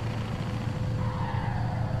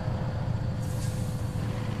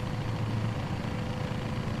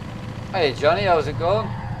 Hey Johnny, how's it going?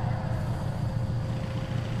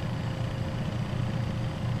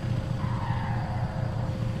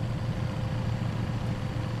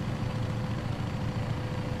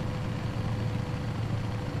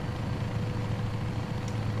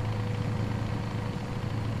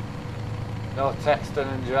 No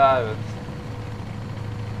texting and driving.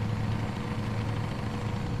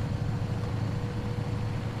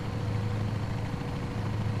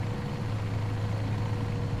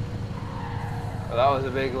 Well, that was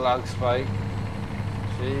a big lag spike.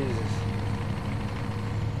 Jesus.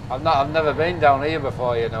 I've never been down here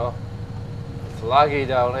before, you know. It's laggy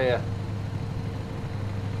down here.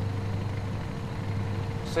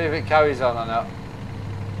 See if it carries on or not.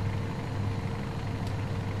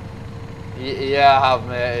 Yeah, I have,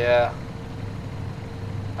 mate,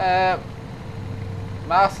 yeah.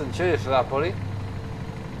 Marston, cheers for that, buddy.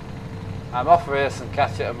 I'm off race and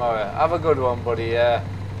catch you tomorrow. Have a good one, buddy. Yeah,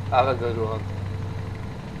 have a good one.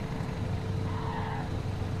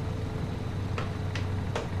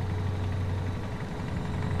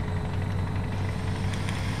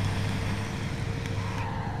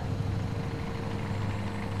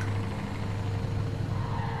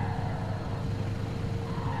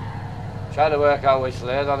 Try to work out which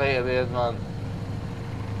lane I need to be in, man.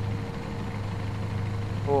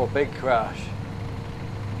 Oh, big crash.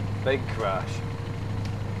 Big crash.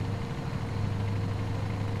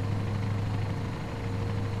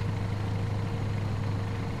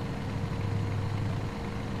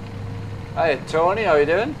 Hey Tony, how you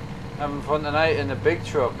doing? Having fun tonight in the big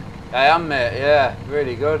truck? I am, mate, yeah,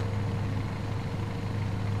 really good.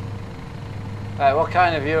 Right, what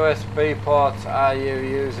kind of USB ports are you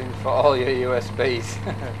using for all your USBs?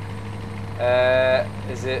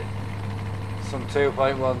 Is it some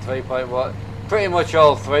 2.1, 3.1? Pretty much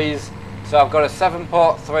all threes. So I've got a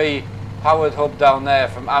 7-port 3 powered hub down there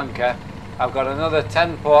from Anker. I've got another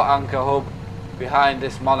 10-port Anker hub behind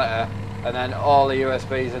this monitor, and then all the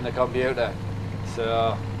USBs in the computer.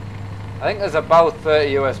 So I think there's about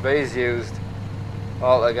 30 USBs used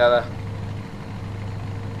altogether.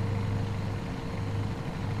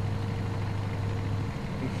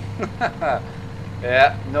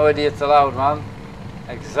 Yeah, no idiots allowed, man.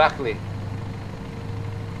 Exactly.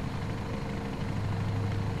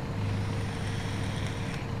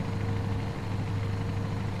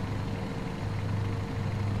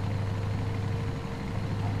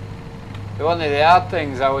 One of the hard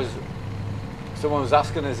things someone was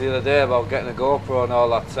asking us the other day about getting a GoPro and all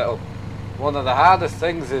that set up. One of the hardest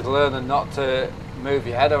things is learning not to move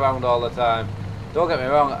your head around all the time. Don't get me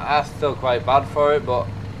wrong, I'm still quite bad for it, but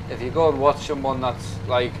if you go and watch someone that's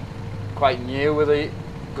like quite new with a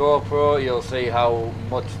GoPro, you'll see how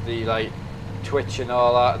much they like twitch and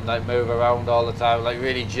all that and like move around all the time, like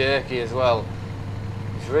really jerky as well.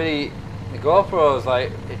 It's really, the GoPro is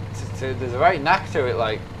like, there's a right knack to it,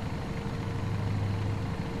 like.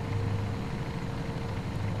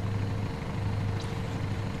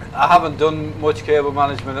 I haven't done much cable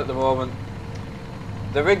management at the moment.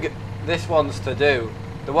 The rig this one's to do,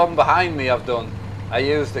 the one behind me I've done, I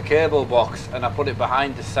used the cable box and I put it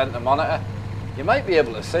behind the centre monitor. You might be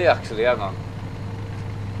able to see actually, hang on.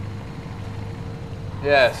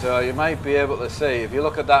 Yeah, so you might be able to see, if you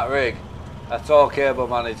look at that rig, that's all cable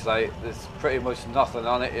managed, like there's pretty much nothing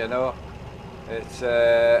on it, you know. It's,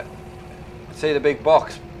 see the big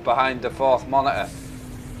box behind the 4th monitor?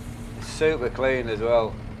 It's super clean as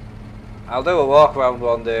well. I'll do a walk around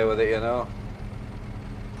one day with it, you know.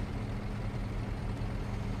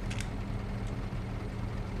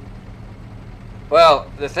 Well,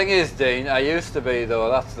 the thing is, Dean, I used to be though,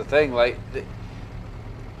 that's the thing, like,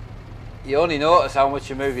 you only notice how much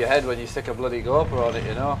you move your head when you stick a bloody GoPro on it,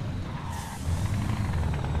 you know.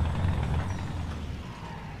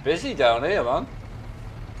 Busy down here, man.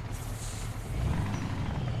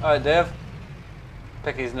 Alright, Dave.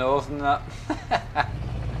 Pick his nose and that.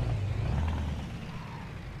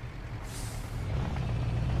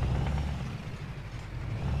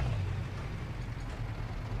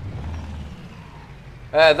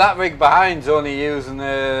 That rig behind's only using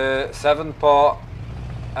a 7-port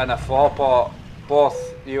and a 4-port,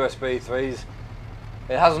 both USB 3s.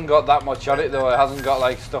 It hasn't got that much on it though. It hasn't got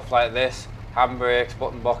like stuff like this, handbrakes,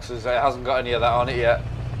 button boxes. It hasn't got any of that on it yet.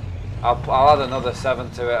 I'll add another 7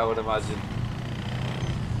 to it, I would imagine.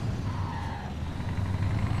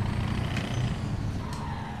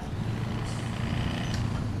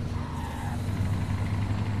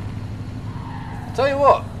 Tell you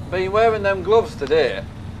what, been wearing them gloves today,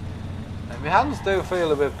 and my hands do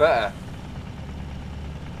feel a bit better.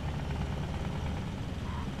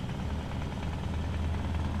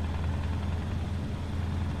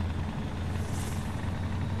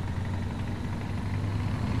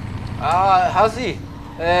 Ah, has he?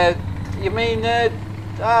 You mean, Dave,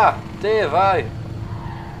 aye.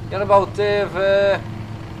 You're about Dave,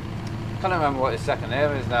 can't remember what his second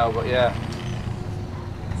name is now, but yeah.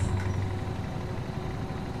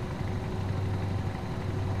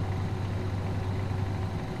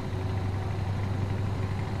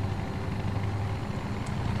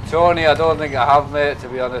 Tony, I don't think I have, mate, to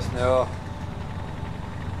be honest, no.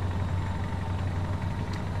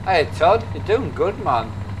 Hey Todd, you're doing good,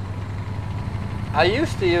 man. I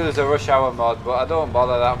used to use a rush hour mod, but I don't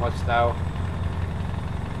bother that much now.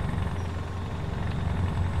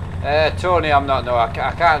 Tony, I'm not, no, I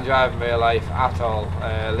can't drive in real life at all,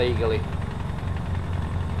 legally.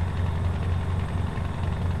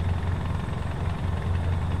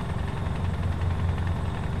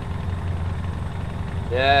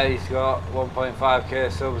 Yeah, he's got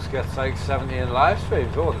 1.5k subs, gets like 70 in live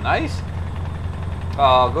streams. Oh, nice.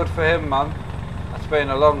 Oh, good for him, man. That's been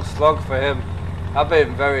a long slog for him. I've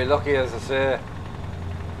been very lucky, as I say.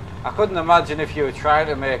 I couldn't imagine if you were trying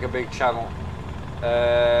to make a big channel.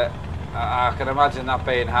 I can imagine that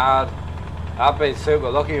being hard. I've been super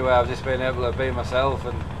lucky where I've just been able to be myself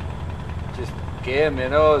and just game, you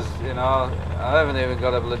know. I haven't even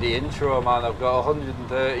got a bloody intro, man. I've got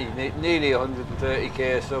 130, nearly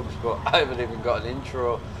 130k subs, but I haven't even got an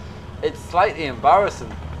intro. It's slightly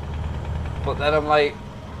embarrassing, but then I'm like,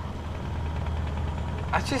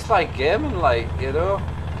 I just like gaming, like, you know.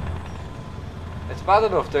 It's bad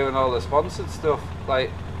enough doing all the sponsored stuff,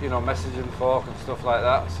 like, you know, messaging Fork and stuff like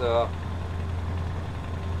that, so.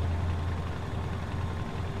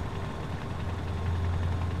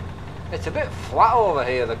 It's a bit flat over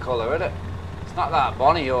here, the colour, isn't it? It's not that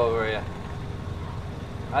bonny over here.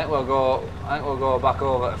 I think we'll go back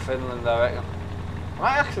over to Finland, I reckon. I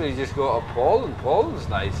might actually just go to Poland. Poland's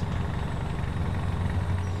nice.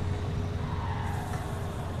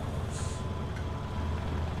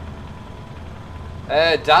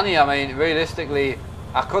 Danny, I mean, realistically,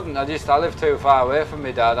 I live too far away from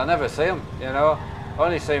my dad. I never see him, you know. I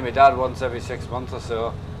only see my dad once every 6 months or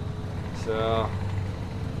so. So.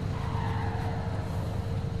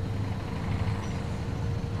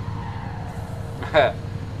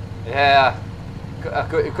 Yeah, I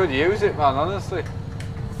could use it, man, honestly.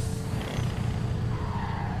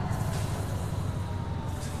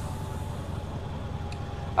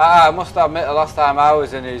 I must admit, the last time I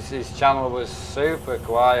was in his channel was super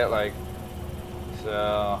quiet, like.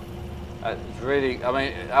 So, it's really, I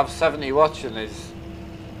mean, have 70 watching is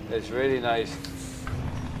really nice.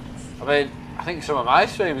 I mean, I think some of my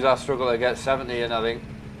streams I struggle to get 70 in, I think.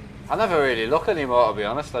 I never really look anymore, to be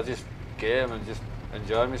honest. I just game and just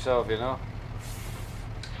enjoy myself, you know.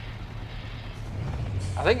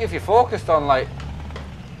 I think if you focused on, like,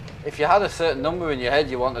 if you had a certain number in your head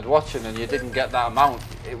you wanted watching and you didn't get that amount,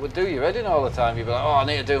 it would do your head in all the time. You'd be like, oh, I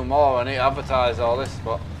need to do more, I need to advertise all this,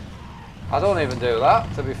 but I don't even do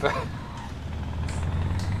that, to be fair.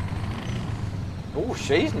 Oh,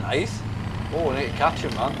 she's nice. Oh, I need to catch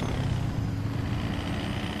him, man.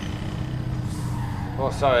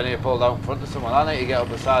 Oh, sorry, I need to pull down in front of someone. I need to get up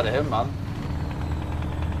beside of him, man.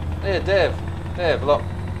 Here, Dave. Dave, look.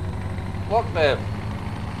 Look, Dave.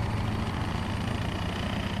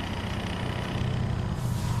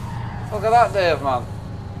 Look at that, Dave, man.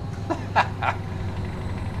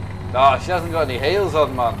 No, she hasn't got any heels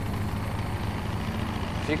on, man.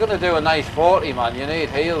 If you're going to do a nice 40, man, you need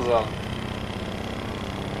heels on.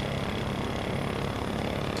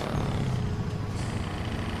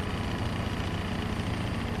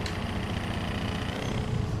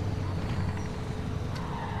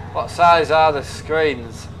 What size are the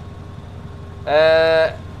screens?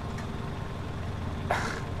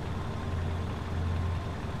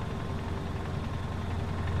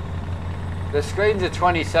 The screens are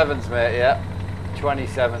 27s, mate, yeah.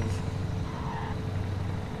 27s.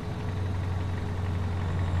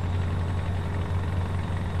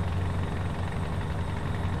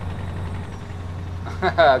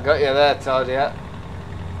 I got you there, Todd, yeah.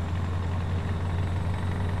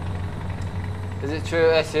 Is it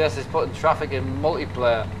true SES is putting traffic in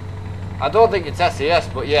multiplayer? I don't think it's SES,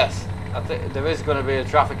 but yes. I think there is going to be a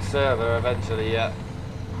traffic server eventually, yeah.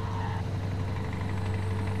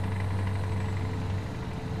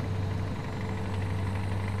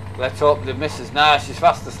 Let's hope the missus. Nah, she's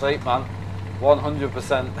fast asleep, man.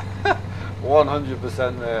 100%.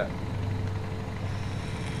 100%, mate.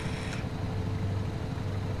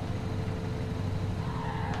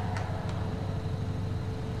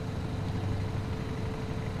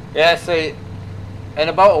 Yeah, see, in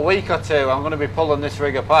about a week or two, I'm going to be pulling this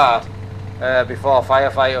rig apart before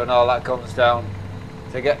firefighter and all that comes down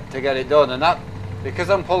to get it done. And that, because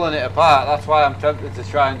I'm pulling it apart, that's why I'm tempted to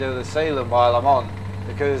try and do the ceiling while I'm on,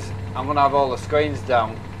 because I'm going to have all the screens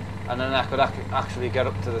down, and then I could actually get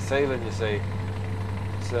up to the ceiling, you see.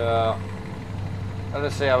 So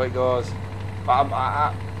let's see how it goes. But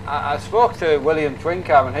I spoke to William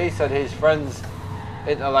Twincam, and he said his friends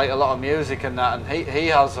into like a lot of music and that, and he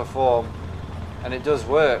has a form and it does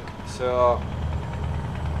work, so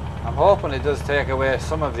I'm hoping it does take away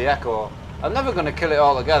some of the echo. I'm never going to kill it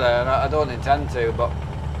altogether, and I don't intend to, but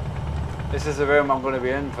this is the room I'm going to be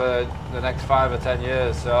in for the next 5 or 10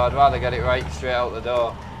 years, so I'd rather get it right straight out the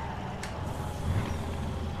door.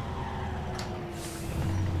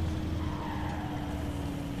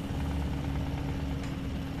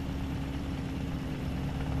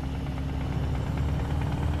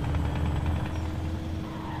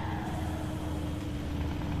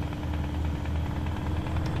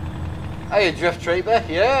 Hey, Drift Trooper.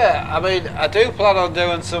 Yeah, I mean, I do plan on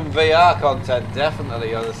doing some VR content,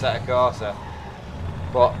 definitely, on the Assetto Corsa.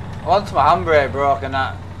 But once my handbrake broke and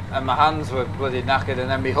that, and my hands were bloody knackered, and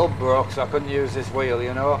then my hub broke, so I couldn't use this wheel,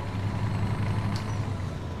 you know.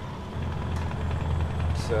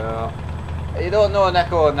 So, you don't know an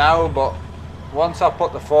Echo now, but once I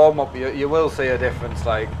put the foam up, you will see a difference,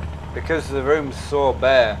 like, because the room's so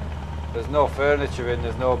bare. There's no furniture in,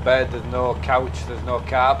 there's no bed, there's no couch, there's no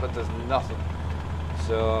carpet, there's nothing.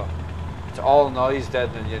 So, it's all noise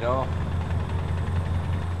deadening, you know.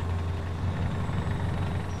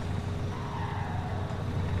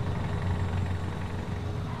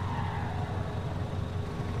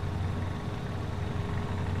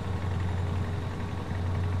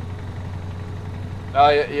 No,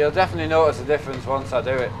 you'll definitely notice a difference once I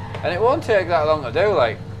do it. And it won't take that long to do,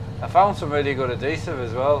 like. I found some really good adhesive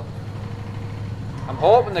as well. I'm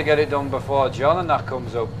hoping to get it done before John and that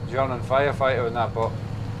comes up. John and Firefighter and that, but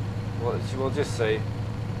we'll just see.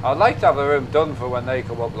 I'd like to have the room done for when they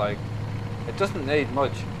come up, like. It doesn't need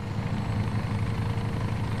much.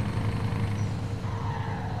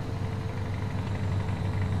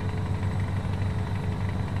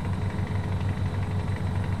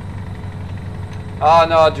 Oh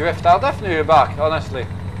no, Drift, I'll definitely be back, honestly.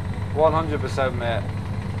 100% mate.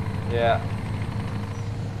 Yeah.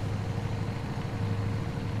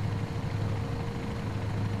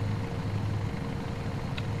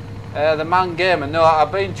 The Man Gamer, no,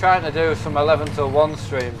 I've been trying to do some 11 till 1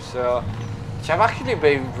 streams, so, which I've actually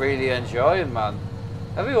been really enjoying, man.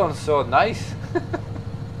 Everyone's so nice.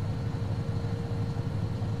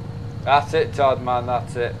 That's it, Todd, man,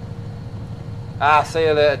 that's it. See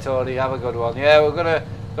you later, Tony, have a good one. Yeah, got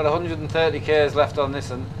 130k's left on this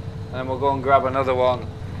one, and then we'll go and grab another one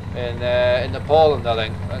in the Poland, I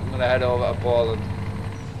think. I'm going to head over to Poland.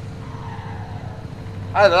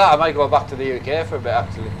 Either that, I might go back to the UK for a bit,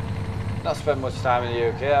 actually. Not spent much time in the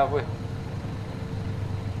UK, have we?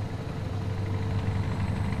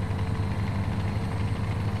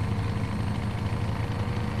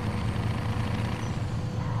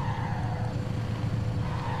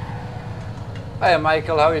 Hey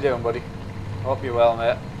Michael, how you doing, buddy? Hope you're well,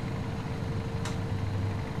 mate.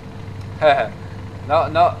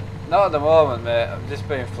 not at the moment, mate. I'm just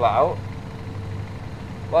being flat out.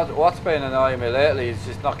 What's been annoying me lately is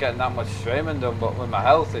just not getting that much streaming done, but with my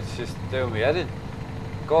health, it's just doing me head in.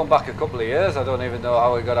 Going back a couple of years, I don't even know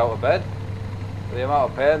how I got out of bed. The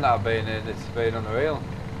amount of pain that I've been in, it's been unreal.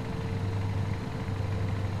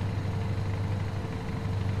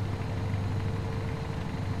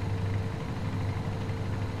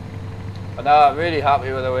 But no, I'm really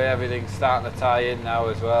happy with the way everything's starting to tie in now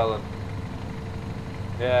as well. And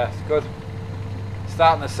yeah, it's good.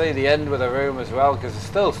 Starting to see the end with the room as well, because there's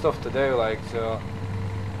still stuff to do, like, so.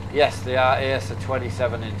 Yes, they are Acer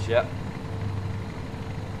 27-inch, yep.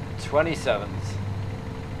 27s.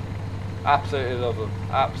 Absolutely love them,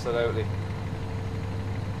 absolutely.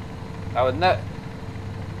 I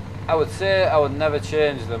would say I would never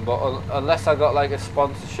change them, but unless I got like a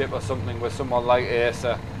sponsorship or something with someone like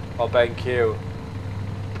Acer or BenQ,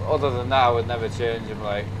 other than that I would never change them,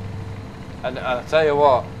 like. And I tell you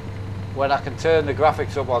what, when I can turn the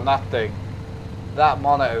graphics up on that thing, that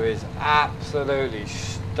monitor is absolutely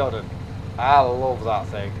stunning. I love that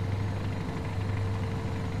thing.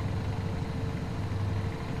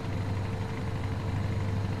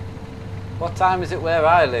 What time is it where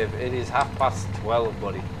I live? It is 12:30,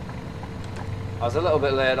 buddy. I was a little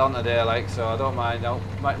bit late on today, like, so I don't mind.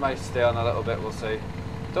 I might stay on a little bit, we'll see.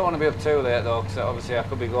 Don't want to be up too late though, because obviously I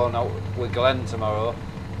could be going out with Glenn tomorrow,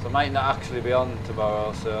 so I might not actually be on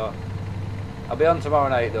tomorrow, so I'll be on tomorrow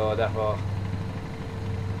night though, therefore.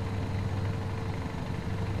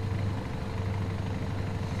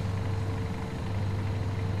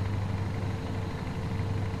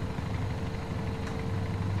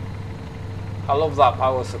 I love that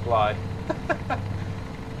power supply.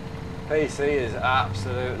 PC is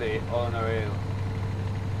absolutely unreal.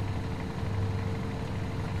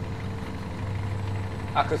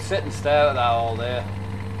 I could sit and stare at that all day.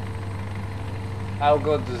 How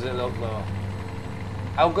good does it look though?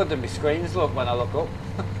 How good do my screens look when I look up?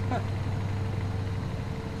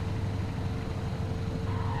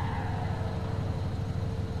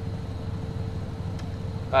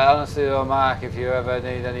 Right, honestly though, Mark, if you ever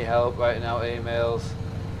need any help writing out emails,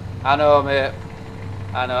 I know, mate.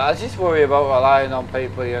 I know. I just worry about relying on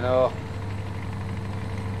people, you know.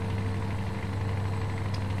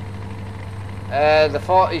 The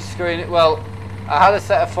 40 screen, well, I had a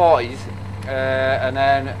set of 40s, and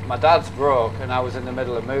then my dad's broke and I was in the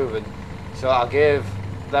middle of moving, so I gave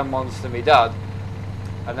them ones to my dad,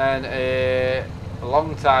 and then a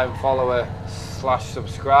long-time follower slash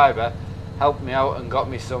subscriber helped me out and got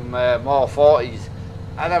me some more 40s,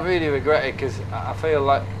 and I really regret it because I feel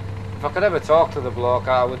like if I could ever talk to the bloke,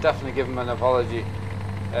 I would definitely give him an apology,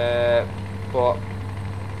 but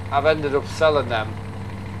I've ended up selling them.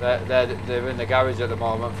 They're in the garage at the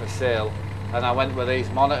moment for sale, and I went with these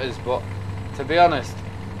monitors. But to be honest,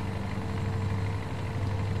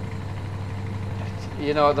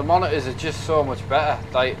 you know, the monitors are just so much better,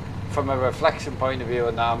 like from a reflection point of view,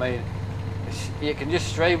 and that, I mean, you can just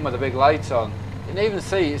stream with the big lights on. You can even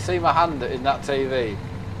see my hand in that TV,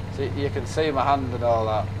 so you can see my hand and all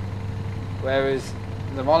that, whereas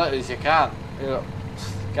the monitors you can't, you know,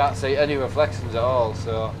 can't see any reflections at all.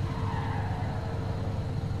 So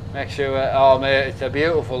make sure, oh mate, it's a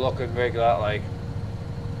beautiful looking rig, that, like.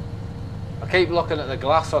 I keep looking at the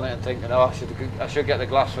glass on it and thinking, oh, I should get the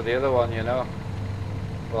glass for the other one, you know.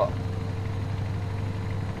 But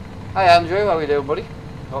hi Andrew, how you doing, buddy?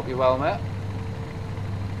 Hope you're well, mate.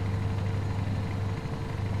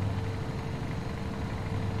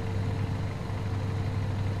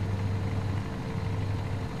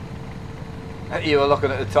 You were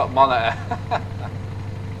looking at the top monitor.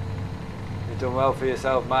 You've done well for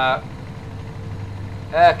yourself, Mark.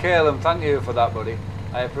 Yeah, Caleb, thank you for that, buddy.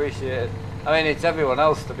 I appreciate it. I mean, it's everyone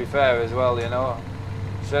else, to be fair, as well, you know.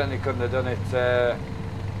 Certainly couldn't have done it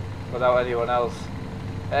without anyone else.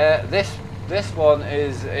 This one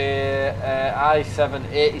is a i7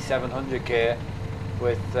 8700K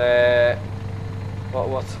with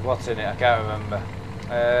what's in it? I can't remember.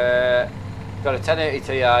 Got a 1080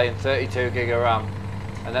 Ti and 32 gig of RAM,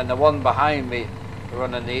 and then the one behind me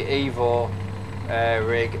running the Evo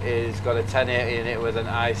rig is got a 1080 in it with an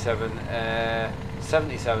i7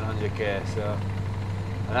 7700K. So,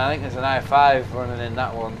 and I think there's an i5 running in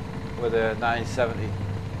that one with a 970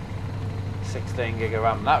 16 gig of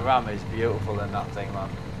RAM. That RAM is beautiful in that thing, man.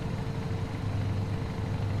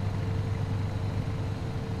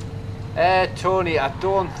 Tony, I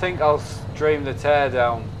don't think I'll stream the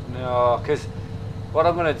teardown. No, because what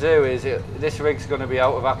I'm going to do is this rig's going to be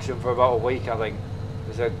out of action for about a week, I think.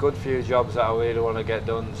 There's a good few jobs that I really want to get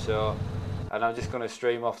done, so, and I'm just going to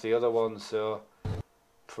stream off the other ones. So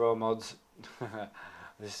promods. I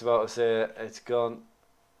was just about to say it's gone.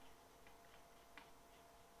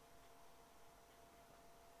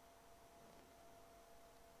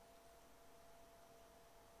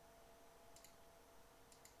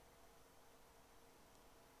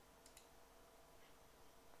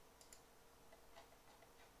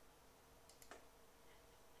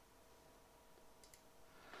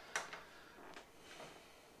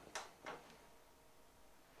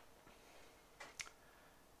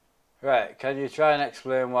 Right, can you try and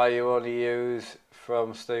explain why you only use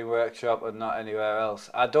from Steam Workshop and not anywhere else?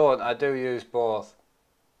 I don't, I do use both.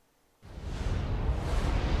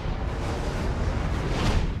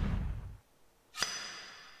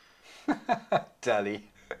 Daddy,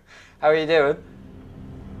 how are you doing?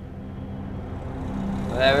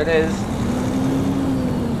 There it is.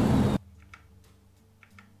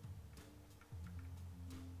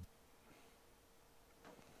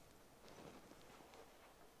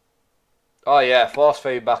 Oh yeah, force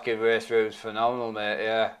feedback in race rooms, phenomenal, mate.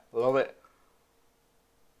 Yeah, love it.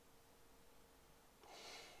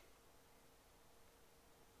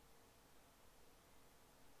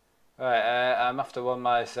 Right, I'm after one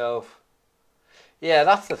myself. Yeah,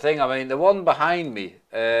 that's the thing. I mean, the one behind me,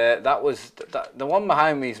 the one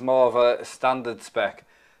behind me is more of a standard spec.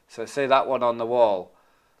 So say that one on the wall,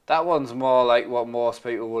 that one's more like what most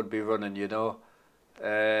people would be running, you know.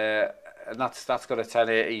 And that's got a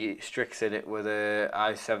 1080 Strix in it with a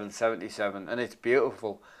i7 77, and it's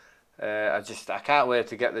beautiful. I can't wait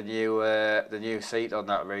to get the new seat on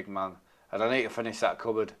that rig, man. And I need to finish that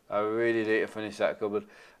cupboard. I really need to finish that cupboard.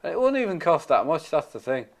 And it won't even cost that much. That's the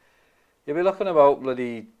thing. You'll be looking about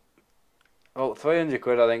about 300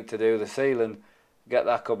 quid, I think, to do the ceiling, get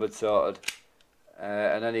that cupboard sorted,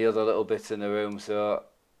 and any other little bits in the room. So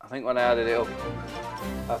I think when I added it up,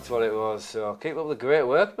 that's what it was. So keep up the great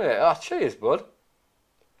work, mate. Oh, cheers, bud.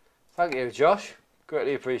 Thank you, Josh.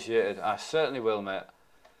 Greatly appreciated. I certainly will, mate.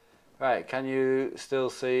 Right, can you still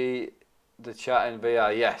see the chat in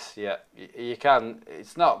VR? Yes, yeah, you can.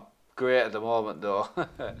 It's not great at the moment, though.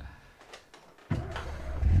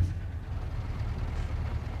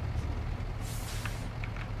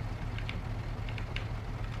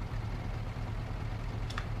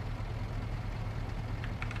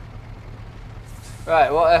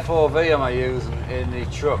 Right, what FOV am I using in the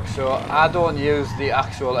truck? So I don't use the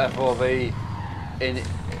actual FOV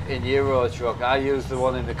in Euro Truck. I use the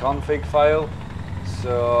one in the config file.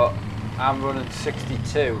 So I'm running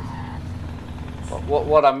 62. But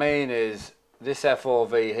what I mean is this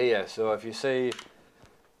FOV here. So if you see,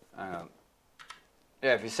 hang on.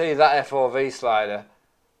 Yeah, if you see that FOV slider,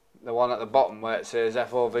 the one at the bottom where it says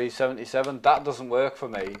FOV 77, that doesn't work for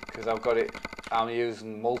me because I'm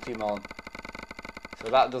using multi-mon. So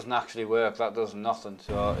that doesn't actually work, that does nothing.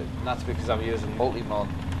 So that's because I'm using multi-mon.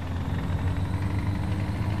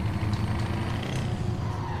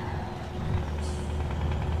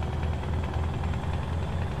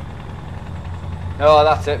 No,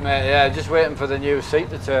 that's it, mate. Yeah, just waiting for the new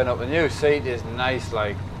seat to turn up. The new seat is nice,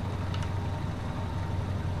 like.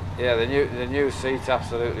 Yeah, the new seat's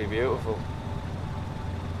absolutely beautiful.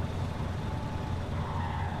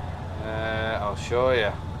 I'll show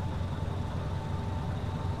you.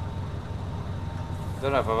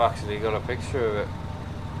 Don't know if I've actually got a picture of it.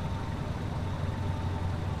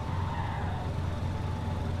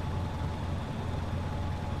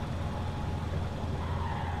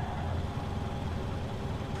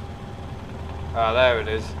 Ah, there it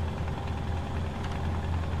is.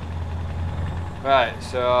 Right,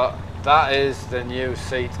 so that is the new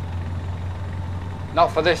seat.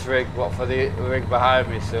 Not for this rig, but for the rig behind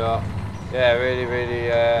me. So, yeah, really,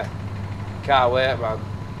 can't wait, man.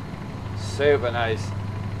 Super nice.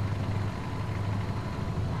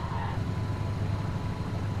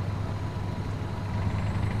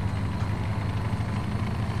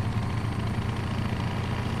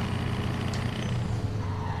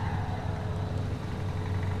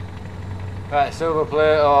 Right, silver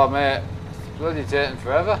plate. Oh, mate, it's bloody taking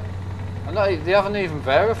forever. They haven't even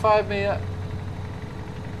verified me yet.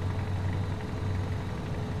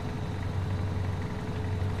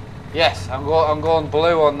 Yes, I'm going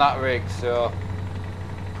blue on that rig. So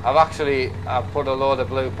I've put a load of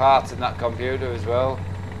blue parts in that computer as well.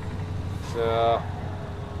 So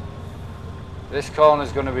this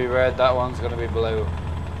corner's going to be red. That one's going to be blue.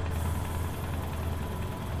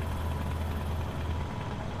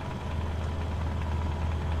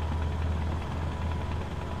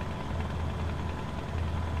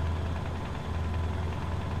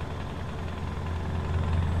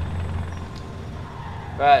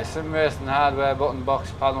 Right, sim racing hardware button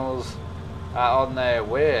box panels are on their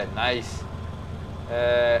way. Nice.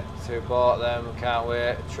 To bought them, can't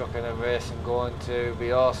wait. Trucking and racing going to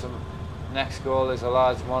be awesome. Next goal is a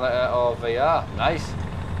large monitor or VR. Nice.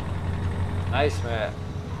 Nice, mate.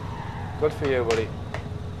 Good for you, buddy.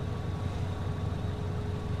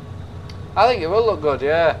 I think it will look good,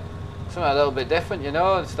 yeah. Something a little bit different, you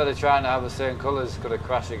know, instead of trying to have the same colours, it's going to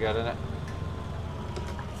crash again, isn't it?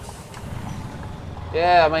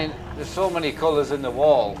 Yeah, I mean, there's so many colours in the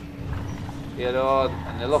wall, you know,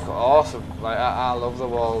 and they look awesome. Like, I love the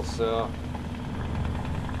walls, so.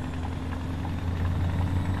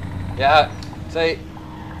 Yeah, see,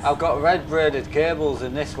 I've got red braided cables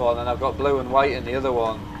in this one, and I've got blue and white in the other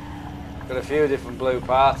one. Got a few different blue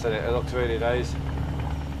parts in it, it looks really nice.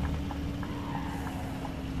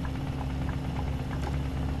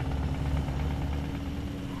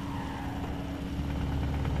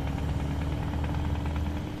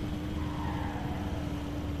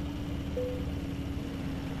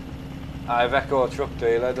 Iveco truck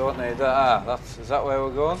dealer, don't need that. Is that where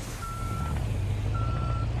we're going?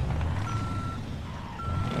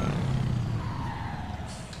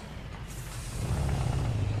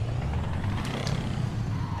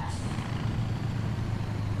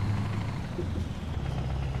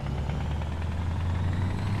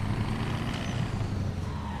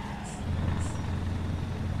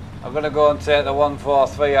 I'm going to go and take the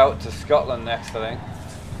 143 out to Scotland next, I think.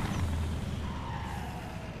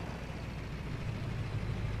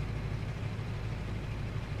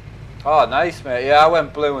 Oh, nice, mate. Yeah, I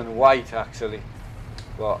went blue and white, actually.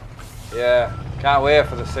 But, yeah, can't wait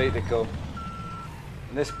for the seat to come.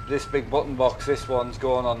 And this big button box, this one's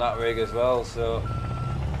going on that rig as well, so.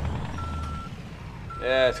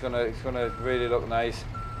 Yeah, it's gonna really look nice.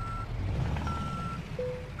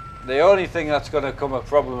 The only thing that's going to come a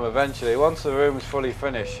problem eventually, once the room's fully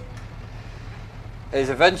finished, is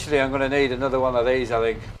eventually I'm going to need another one of these, I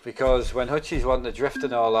think, because when Hutchie's wanting to drift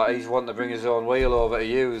and all that, he's wanting to bring his own wheel over to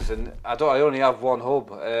use, and I only have one hub,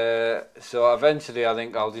 so eventually I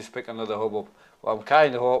think I'll just pick another hub up. Well, I'm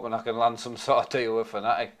kind of hoping I can land some sort of deal with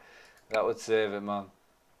Fanatic. That would save it, man.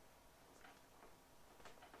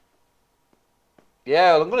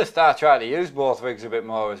 Yeah, well, I'm going to start trying to use both rigs a bit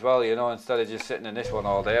more as well, you know, instead of just sitting in this one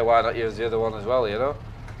all day. Why not use the other one as well, you know?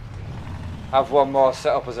 Have one more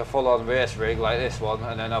set up as a full-on race rig like this one,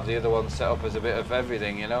 and then have the other one set up as a bit of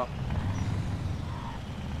everything, you know?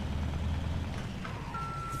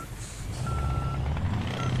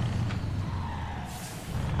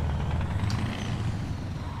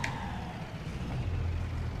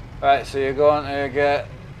 Right, so you're going to get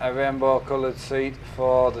a rainbow coloured seat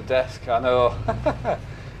for the desk. I know.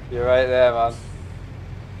 You're right there, man.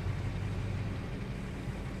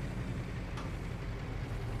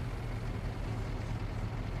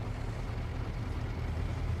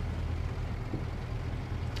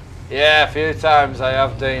 Yeah, a few times I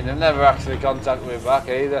have, Dean. They've never actually contacted me back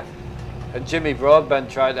either. And Jimmy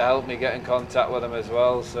Broadbent tried to help me get in contact with him as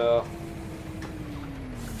well, so...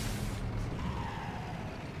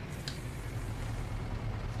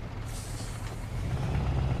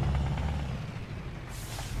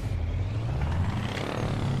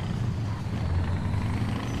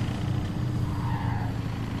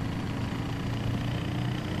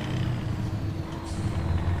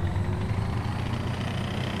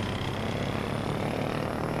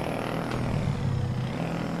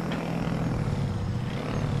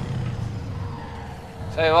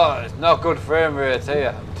 Tell you what, it's not good frame rate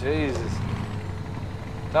here. Jesus.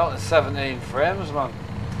 Down to 17 frames, man.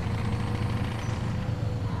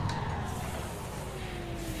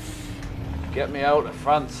 Get me out of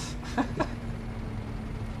France.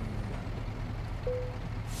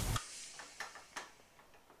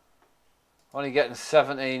 Only getting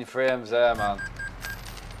 17 frames there, man.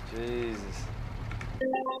 Jesus.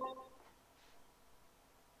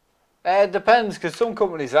 It depends, because some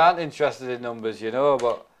companies aren't interested in numbers, you know,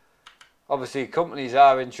 but obviously companies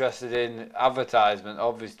are interested in advertisement,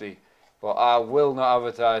 obviously, but I will not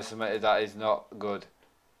advertise something that is not good.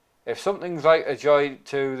 If something's like a joy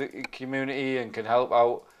to the community and can help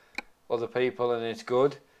out other people and it's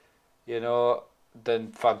good, you know,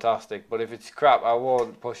 then fantastic. But if it's crap, I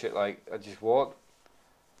won't push it, like, I just won't.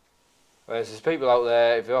 Whereas there's people out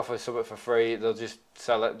there, if they offer something for free, they'll just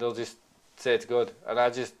sell it, they'll just say it's good. And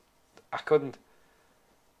I couldn't.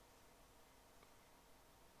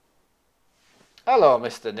 Hello,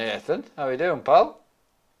 Mr. Nathan. How are you doing, pal?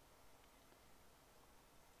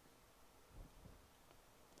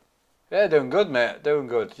 Yeah, doing good, mate. Doing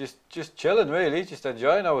good. Just chilling, really. Just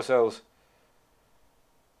enjoying ourselves.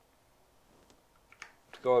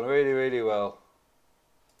 It's going really, really well.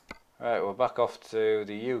 Right, we're back off to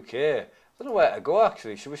the UK. I don't know where to go,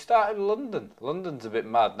 actually. Should we start in London? London's a bit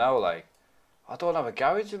mad now, like. I don't have a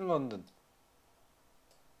garage in London.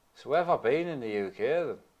 So where have I been in the UK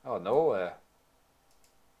then? Oh, nowhere.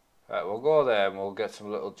 Right, we'll go there and we'll get some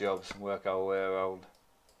little jobs and work our way around.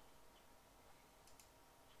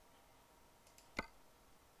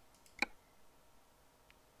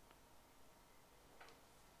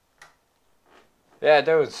 Yeah,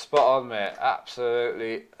 doing spot on, mate.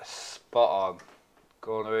 Absolutely spot on.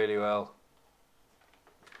 Going really well.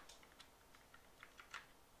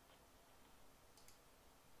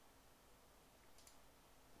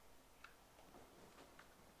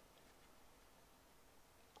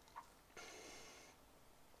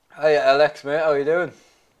 Hey Alex, mate, how you doing?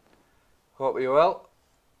 Hope you're well.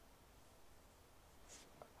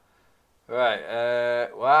 Right,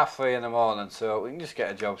 we're 3:30 in the morning, so we can just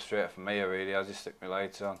get a job straight from here, really. I'll just stick my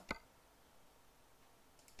lights on.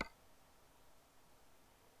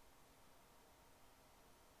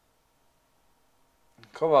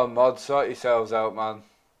 Come on, mod, sort yourselves out, man.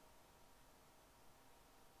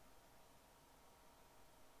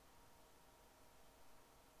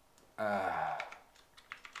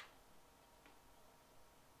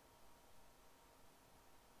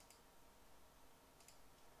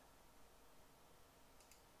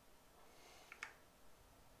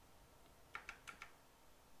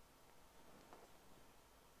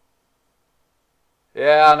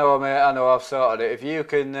 Yeah, I know, mate. I know. I've sorted it. If you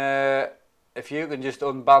can just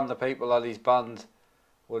unban the people that he's banned,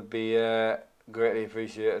 would be greatly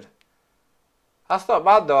appreciated. That's not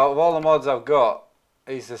bad though. Of all the mods I've got,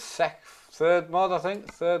 he's the third mod, I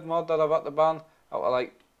think. Third mod that I've had to ban out of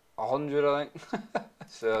like 100, I think.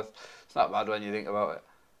 So it's not bad when you think about it.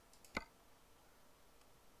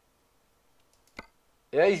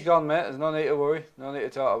 Yeah, he's gone, mate. There's no need to worry. No need to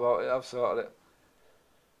talk about it. I've sorted it.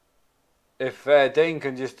 If Dean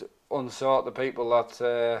can just unsort the people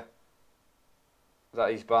that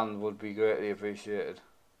he's banned, would be greatly appreciated.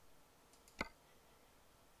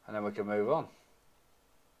 And then we can move on.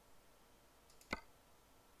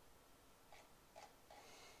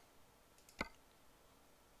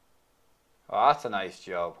 Oh, that's a nice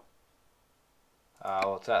job. Ah,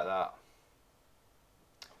 we'll take that.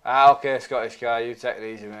 Ah, okay, Scottish guy, you take it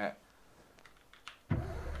easy, mate.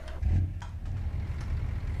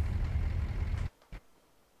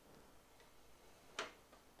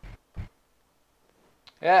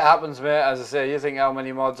 Yeah, it happens, mate. As I say, you think how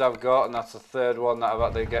many mods I've got, and that's the third one that I've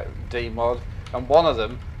had to get demod. And one of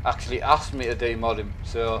them actually asked me to demod him,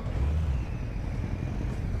 so...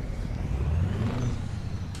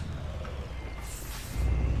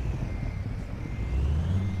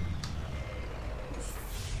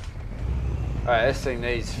 Right, this thing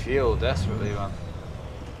needs fuel desperately, man.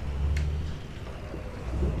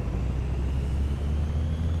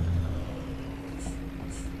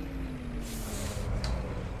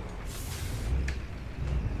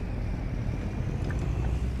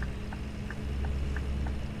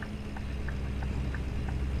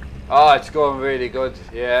 Oh, it's going really good.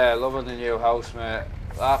 Yeah, loving the new house, mate.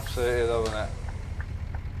 Absolutely loving it.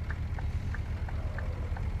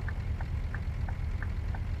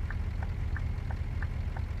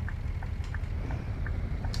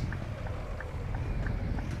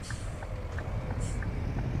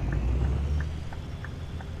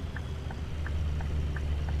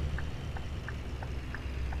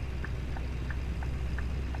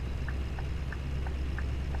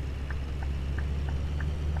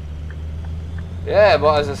 Yeah,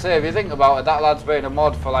 but as I say, if you think about it, that lad's been a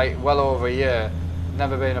mod for like well over a year,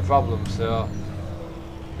 never been a problem. So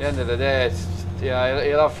at the end of the day, it's, you know,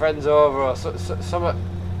 he'll have friends over or some,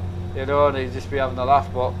 you know, and he'll just be having a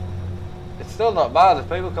laugh. But it's still not bad. There's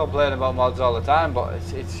people complain about mods all the time, but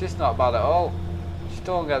it's just not bad at all. Just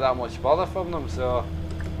don't get that much bother from them. So.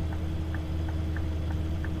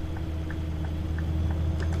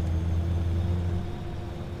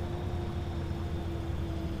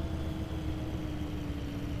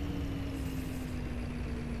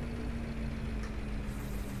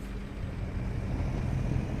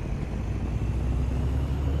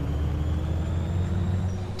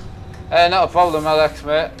 Not a problem, Alex,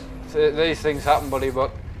 mate. These things happen, buddy,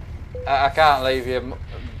 but I can't leave you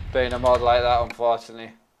being a mod like that,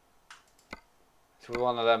 unfortunately. It's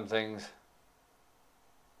one of them things.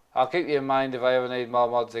 I'll keep you in mind if I ever need more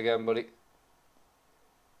mods again, buddy.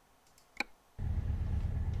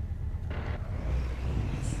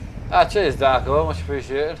 Cheers, Darko. Much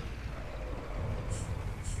appreciated.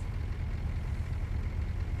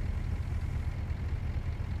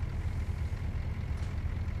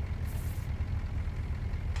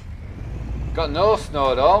 Got no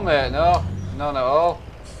snow at all, mate. No, none at all.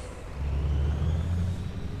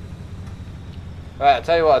 Right, I'll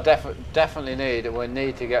tell you what I definitely need. We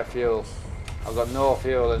need to get fuel. I've got no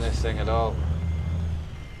fuel in this thing at all.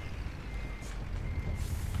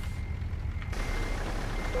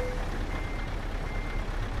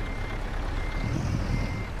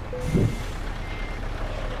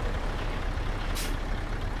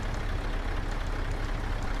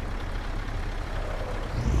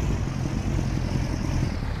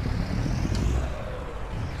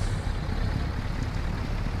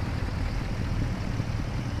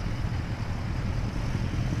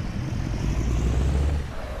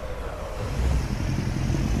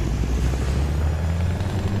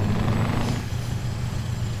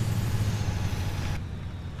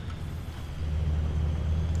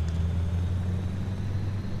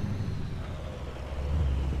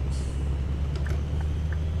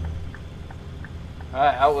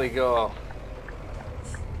 Right, out we go.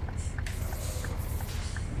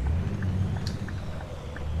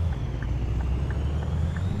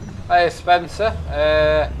 Hey Spencer,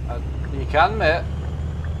 you can, mate.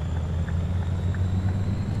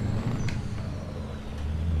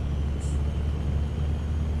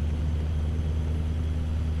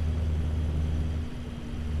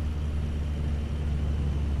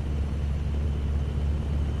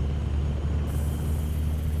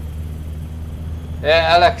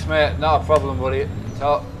 Yeah, Alex, mate, not a problem, buddy.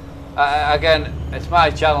 So, again, it's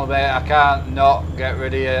my channel, mate. I can't not get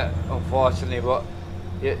rid of you, unfortunately, but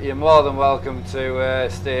you're more than welcome to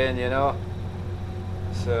stay in, you know.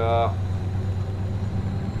 So,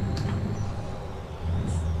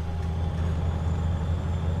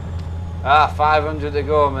 500 to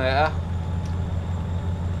go, mate. Huh?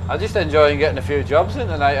 I'm just enjoying getting a few jobs in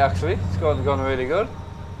tonight, actually. It's going really good.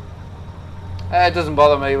 It doesn't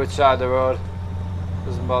bother me which side of the road.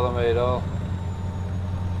 Doesn't bother me at all.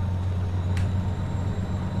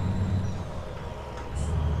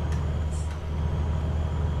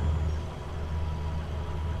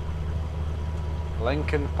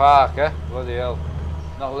 Lincoln Park, eh? Bloody hell.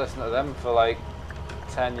 Not listening to them for like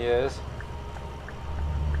 10 years.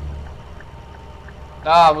 No,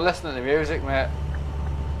 I'm listening to music, mate.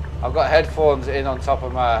 I've got headphones in on top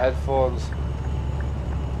of my headphones.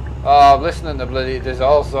 Oh, I'm listening to bloody, there's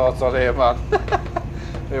all sorts on here, man.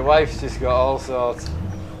 My wife's just got all sorts.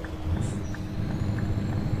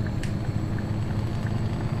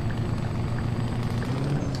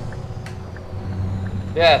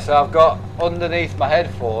 Yeah, so I've got underneath my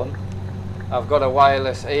headphone, I've got a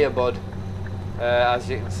wireless earbud, as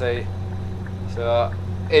you can see. So,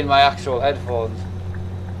 in my actual headphones.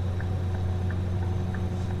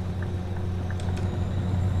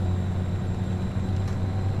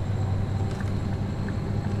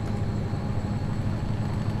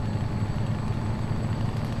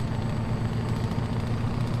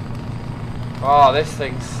 Oh, this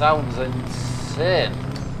thing sounds insane.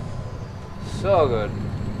 So good.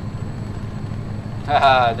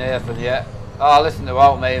 Haha, Nathan, yeah. Oh, listen to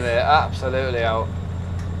Out Me, mate. Absolutely out.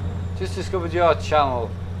 Just discovered your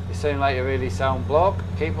channel. You seem like a really sound bloke.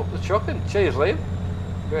 Keep up the trucking. Cheers, Liam.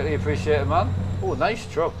 Greatly appreciate it, man. Oh, nice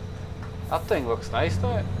truck. That thing looks nice,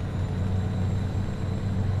 don't it?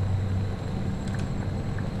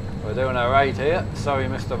 We're doing alright here. Sorry,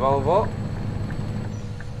 Mr. Volvo.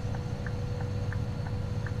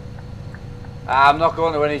 I'm not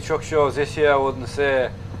going to any truck shows this year, I wouldn't say.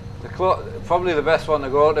 Probably the best one to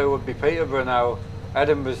go to would be Peterborough now.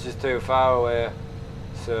 Edinburgh's just too far away.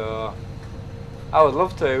 So, I would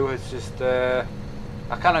love to, it's just, I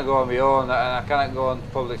cannot go on my own, and I cannot go on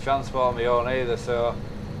public transport on my own either, so.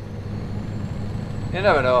 You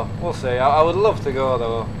never know, we'll see. I would love to go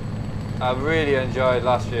though. I really enjoyed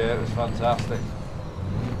last year, it was fantastic.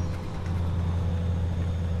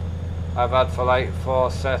 I've had for like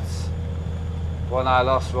 4 sets. One I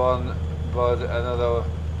lost one, but another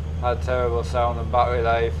had terrible sound and battery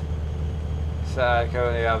life. Set I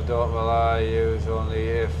currently have don't rely, use only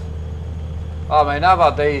if. I mean, I've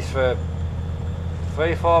had these for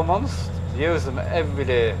 3-4 months. Use them every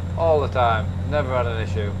day, all the time. Never had an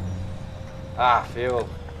issue. Ah, fuel.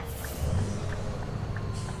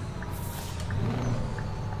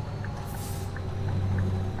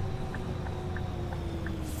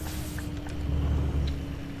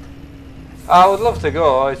 I would love to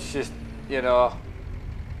go, it's just, you know,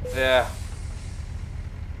 yeah.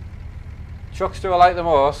 Trucks do I like the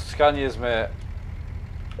most? Scanias, mate.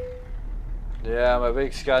 Yeah, I'm a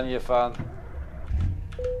big Scania fan.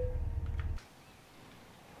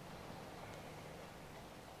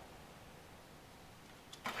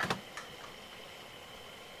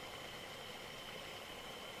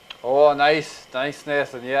 Oh, nice, nice,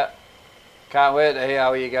 Nathan, yeah. Can't wait to hear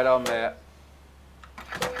how you get on, mate.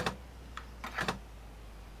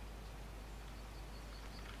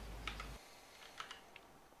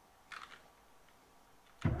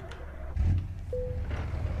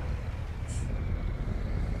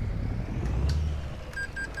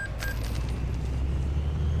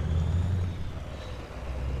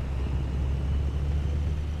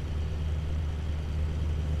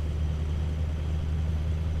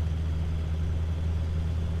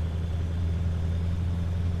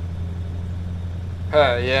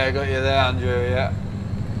 Yeah, I got you there, Andrew, yeah.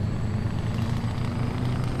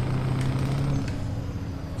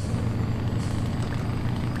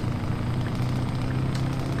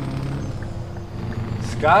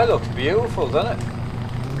 Sky looks beautiful, doesn't it?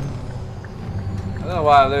 I don't know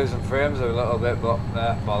why I'm losing frames a little bit, but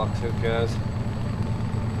bollocks, who cares?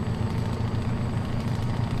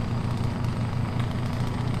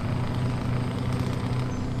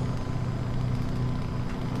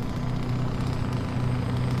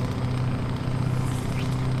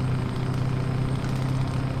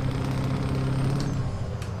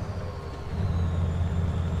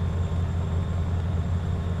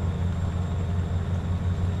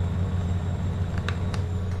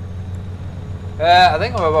 I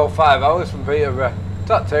think I'm about 5 hours from Peterborough. It's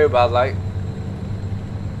not too bad, like.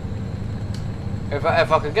 If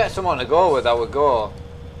I could get someone to go with, I would go.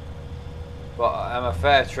 But I'm a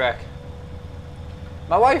fair trek.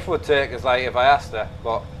 My wife would take us, like, if I asked her,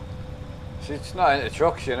 but she's not into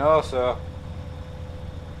trucks, you know, so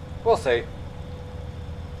we'll see.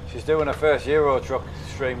 She's doing her first Euro truck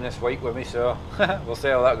stream this week with me, so we'll see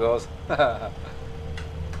how that goes.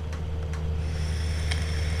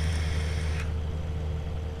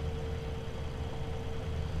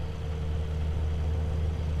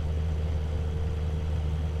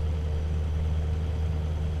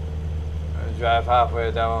 Drive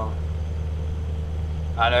halfway down.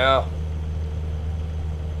 I know.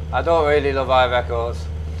 I don't really love Ivecos.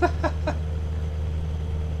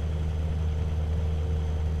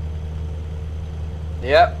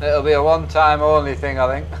 Yep, it'll be a one-time only thing,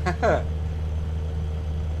 I think.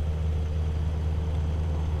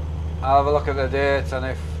 I'll have a look at the dates, and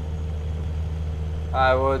if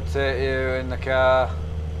I would take you in the car.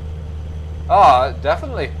 Oh,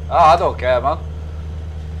 definitely. Oh, I don't care, man.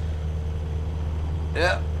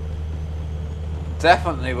 Yeah,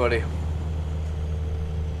 definitely, buddy.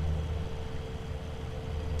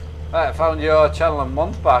 Right, I found your channel a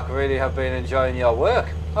month back. Really have been enjoying your work.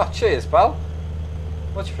 Oh, cheers, pal.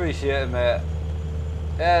 Much appreciated, mate.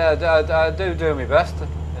 Yeah, I do my best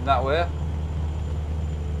in that way.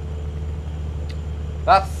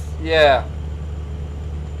 Yeah.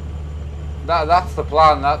 That's the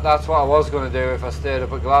plan. That's what I was going to do if I stayed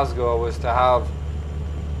up at Glasgow, was to have.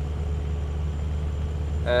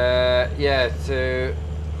 Yeah,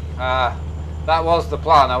 that was the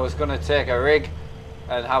plan. I was going to take a rig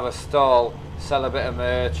and have a stall, sell a bit of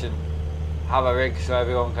merch and have a rig so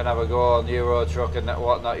everyone can have a go on Euro truck and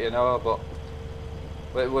whatnot, you know, but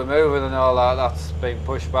we're moving and all that, that's been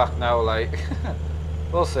pushed back now, like.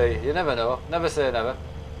 We'll see, you never know, never say never.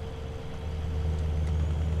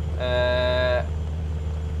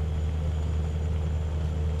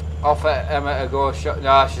 Offer Emma to go shop.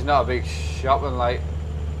 Nah, she's not a big shopping, like.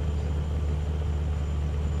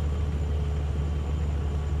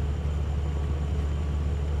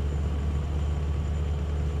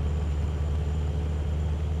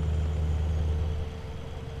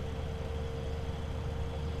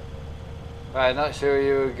 Right, not sure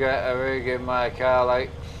you would get a rig in my car,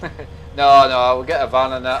 like. No, I would get a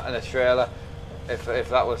van and that and a trailer if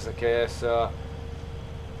that was the case. So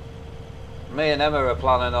me and Emma are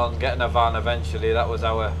planning on getting a van eventually. That was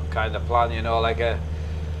our kind of plan, you know, like an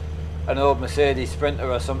old Mercedes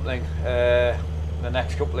Sprinter or something. The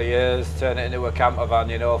next couple of years, turn it into a camper van,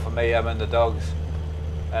 you know, for me, Emma and the dogs.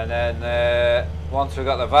 And then once we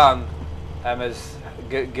got the van, Emma's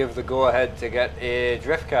give the go ahead to get a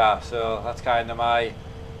drift car. So that's kind of my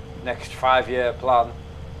next 5-year plan.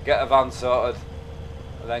 Get a van sorted,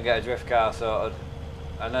 and then get a drift car sorted.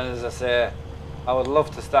 And then, as I say, I would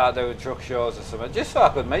love to start doing truck shows or something, just so I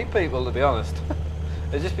could meet people, to be honest.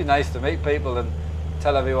 It'd just be nice to meet people and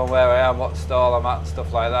tell everyone where I am, what stall I'm at and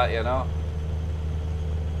stuff like that, you know.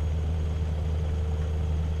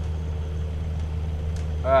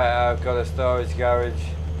 Right, I've got a storage garage.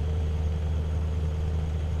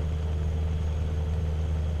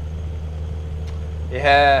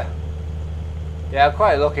 Yeah, I'm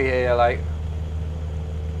quite lucky here, like.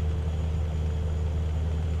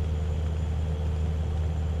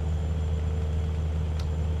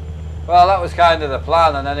 Well, that was kind of the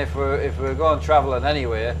plan, and then if we're going travelling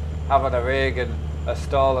anyway, having a rig and a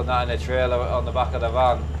stall and that in a trailer on the back of the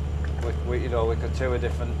van, we you know, we could tour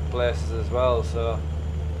different places as well. So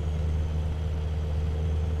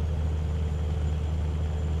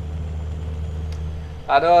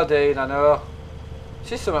I know, Dean, I know. It's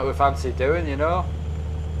just something we fancy doing, you know.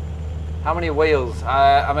 How many wheels?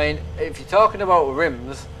 I mean, if you're talking about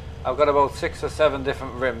rims, I've got about 6 or 7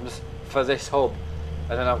 different rims for this hub,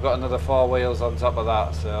 and then I've got another 4 wheels on top of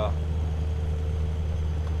that. So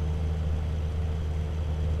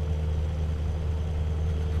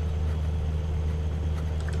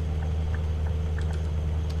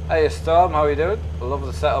hey Storm, how are you doing? I love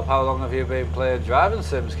the setup. How long have you been playing driving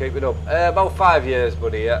sims? Keep it up. About 5 years,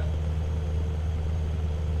 buddy, yeah.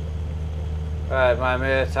 Right, my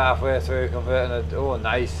mate's halfway through converting a... Oh,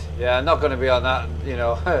 nice. Yeah, I'm not going to be on that, you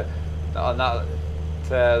know, not on that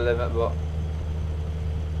limit, but...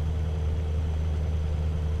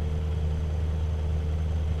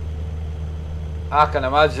 I can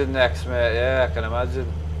imagine next, mate. Yeah, I can imagine.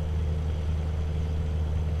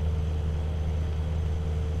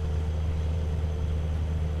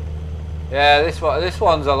 Yeah, this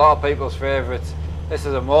one's a lot of people's favourite. This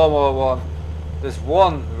is a Momo one. There's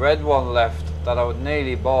one red one left that I would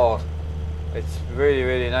nearly bought. It's really,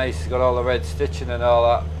 really nice. It's got all the red stitching and all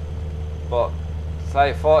that. But it's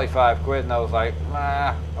like 45 quid, and I was like,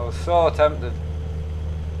 nah. I was so tempted.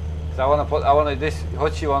 Cause this.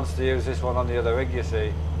 Hutchie wants to use this one on the other rig, you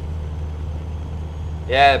see.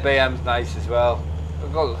 Yeah, the BM's nice as well.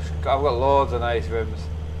 I've got loads of nice rims.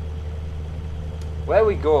 Where are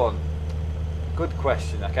we going? Good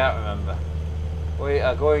question. I can't remember. We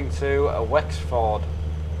are going to Wexford.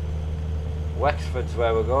 Wexford's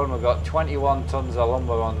where we're going. We've got 21 tons of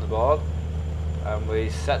lumber on the board, and we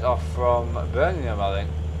set off from Birmingham, I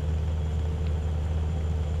think.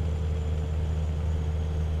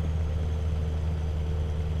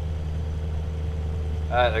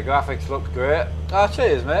 The graphics look great. Oh,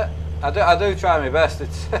 cheers, mate. I do try my best.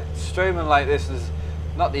 It's streaming like this is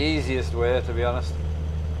not the easiest way, to be honest.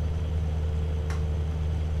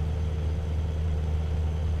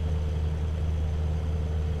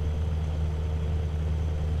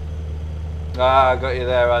 Ah, I got you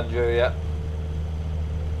there, Andrew, yeah.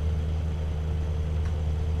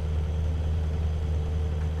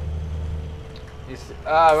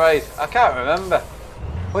 Right, I can't remember.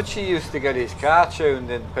 Hutchie used to get his car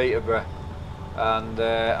tuned in Peterborough, and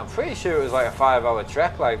I'm pretty sure it was like a 5-hour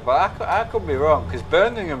trek, like, but I could be wrong, because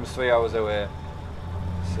Birmingham's 3 hours away,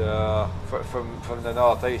 so, from the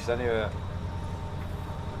northeast anyway.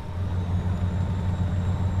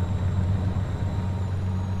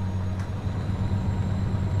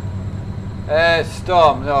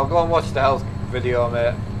 Storm, no, go and watch the health video,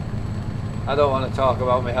 mate. I don't want to talk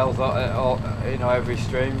about my health, you know, every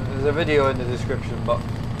stream. There's a video in the description, but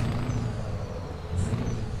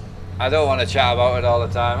I don't want to chat about it all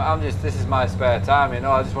the time. This is my spare time, you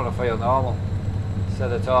know. I just want to feel normal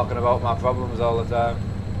instead of talking about my problems all the time.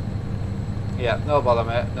 Yeah, no bother,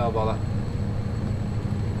 mate, no bother.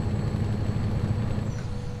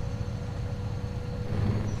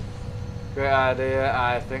 Great idea.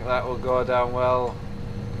 I think that will go down well.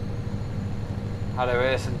 Had a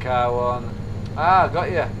racing car one. Ah, got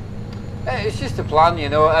you. It's just a plan, you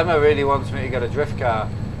know. Emma really wants me to get a drift car.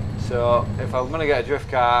 So if I'm going to get a drift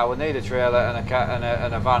car, I would need a trailer and a car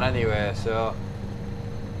and a van anyway. So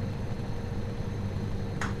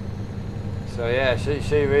yeah,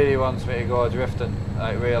 she really wants me to go drifting,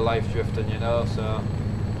 like real life drifting, you know. So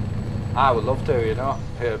I would love to, you know.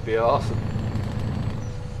 It would be awesome.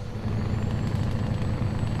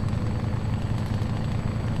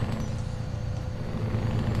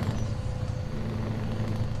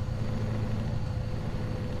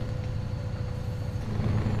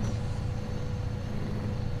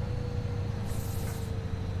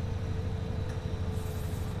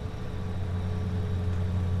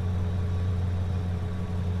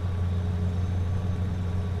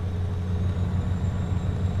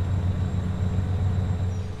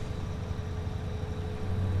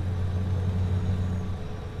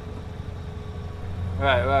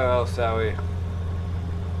 Right, where else are we?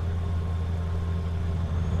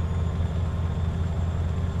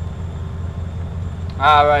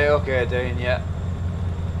 Ah, right, okay, Dean, yeah.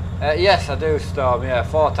 Yes, I do storm, yeah,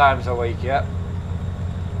 4 times a week, yeah.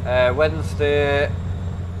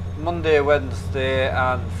 Monday, Wednesday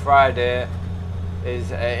and Friday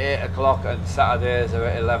is at 8 o'clock and Saturdays are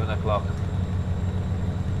at 11 o'clock.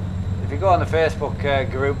 If you go on the Facebook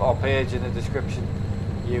group or page in the description,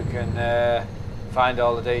 you can find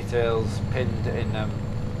all the details pinned in them.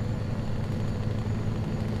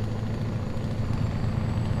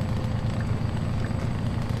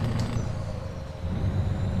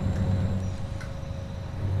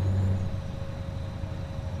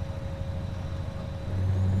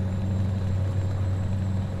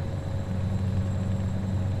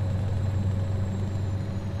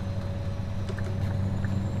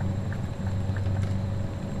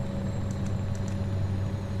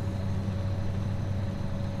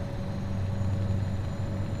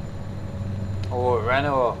 Oh,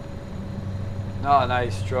 Renault. Not a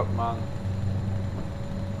nice truck, man.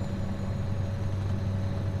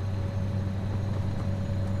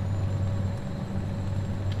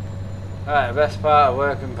 Right, the best part of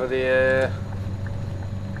working for the...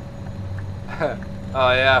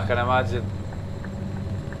 oh yeah, I can imagine.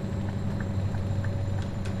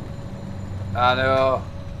 I know.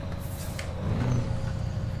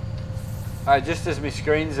 Right, just as my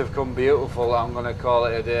screens have come beautiful, I'm going to call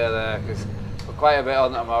it a day there, because we're quite a bit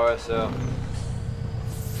on tomorrow, so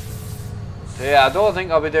yeah, I don't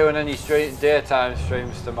think I'll be doing any daytime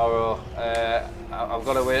streams tomorrow. I've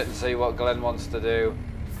got to wait and see what Glenn wants to do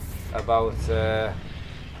about yeah,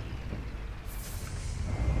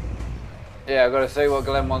 I've got to see what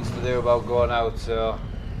Glenn wants to do about going out, so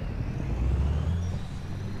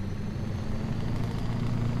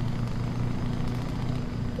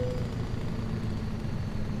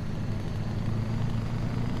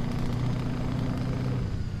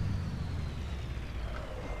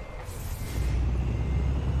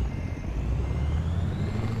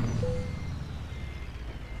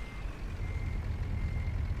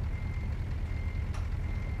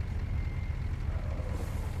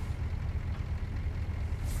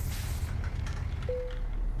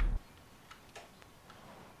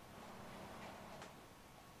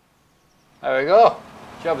there we go.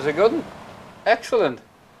 Job's a good one. Excellent.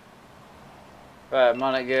 Right,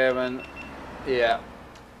 Manic Gaming. Yeah.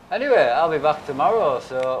 Anyway, I'll be back tomorrow,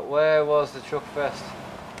 so where was the Truck Fest?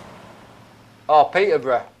 Oh,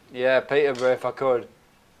 Peterborough. Yeah, Peterborough if I could.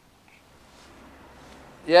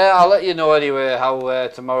 Yeah, I'll let you know anyway how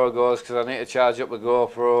tomorrow goes, because I need to charge up the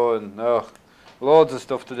GoPro and loads of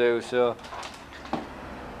stuff to do, so...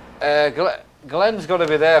 Glenn's going to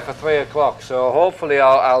be there for 3 o'clock, so hopefully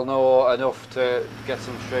I'll know enough to get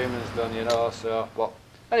some streamings done, you know, so... But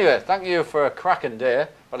anyway, thank you for a cracking day.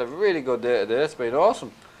 Had a really good day today, it's been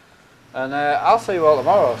awesome. And I'll see you all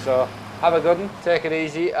tomorrow, so have a good one, take it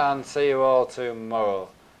easy, and see you all tomorrow.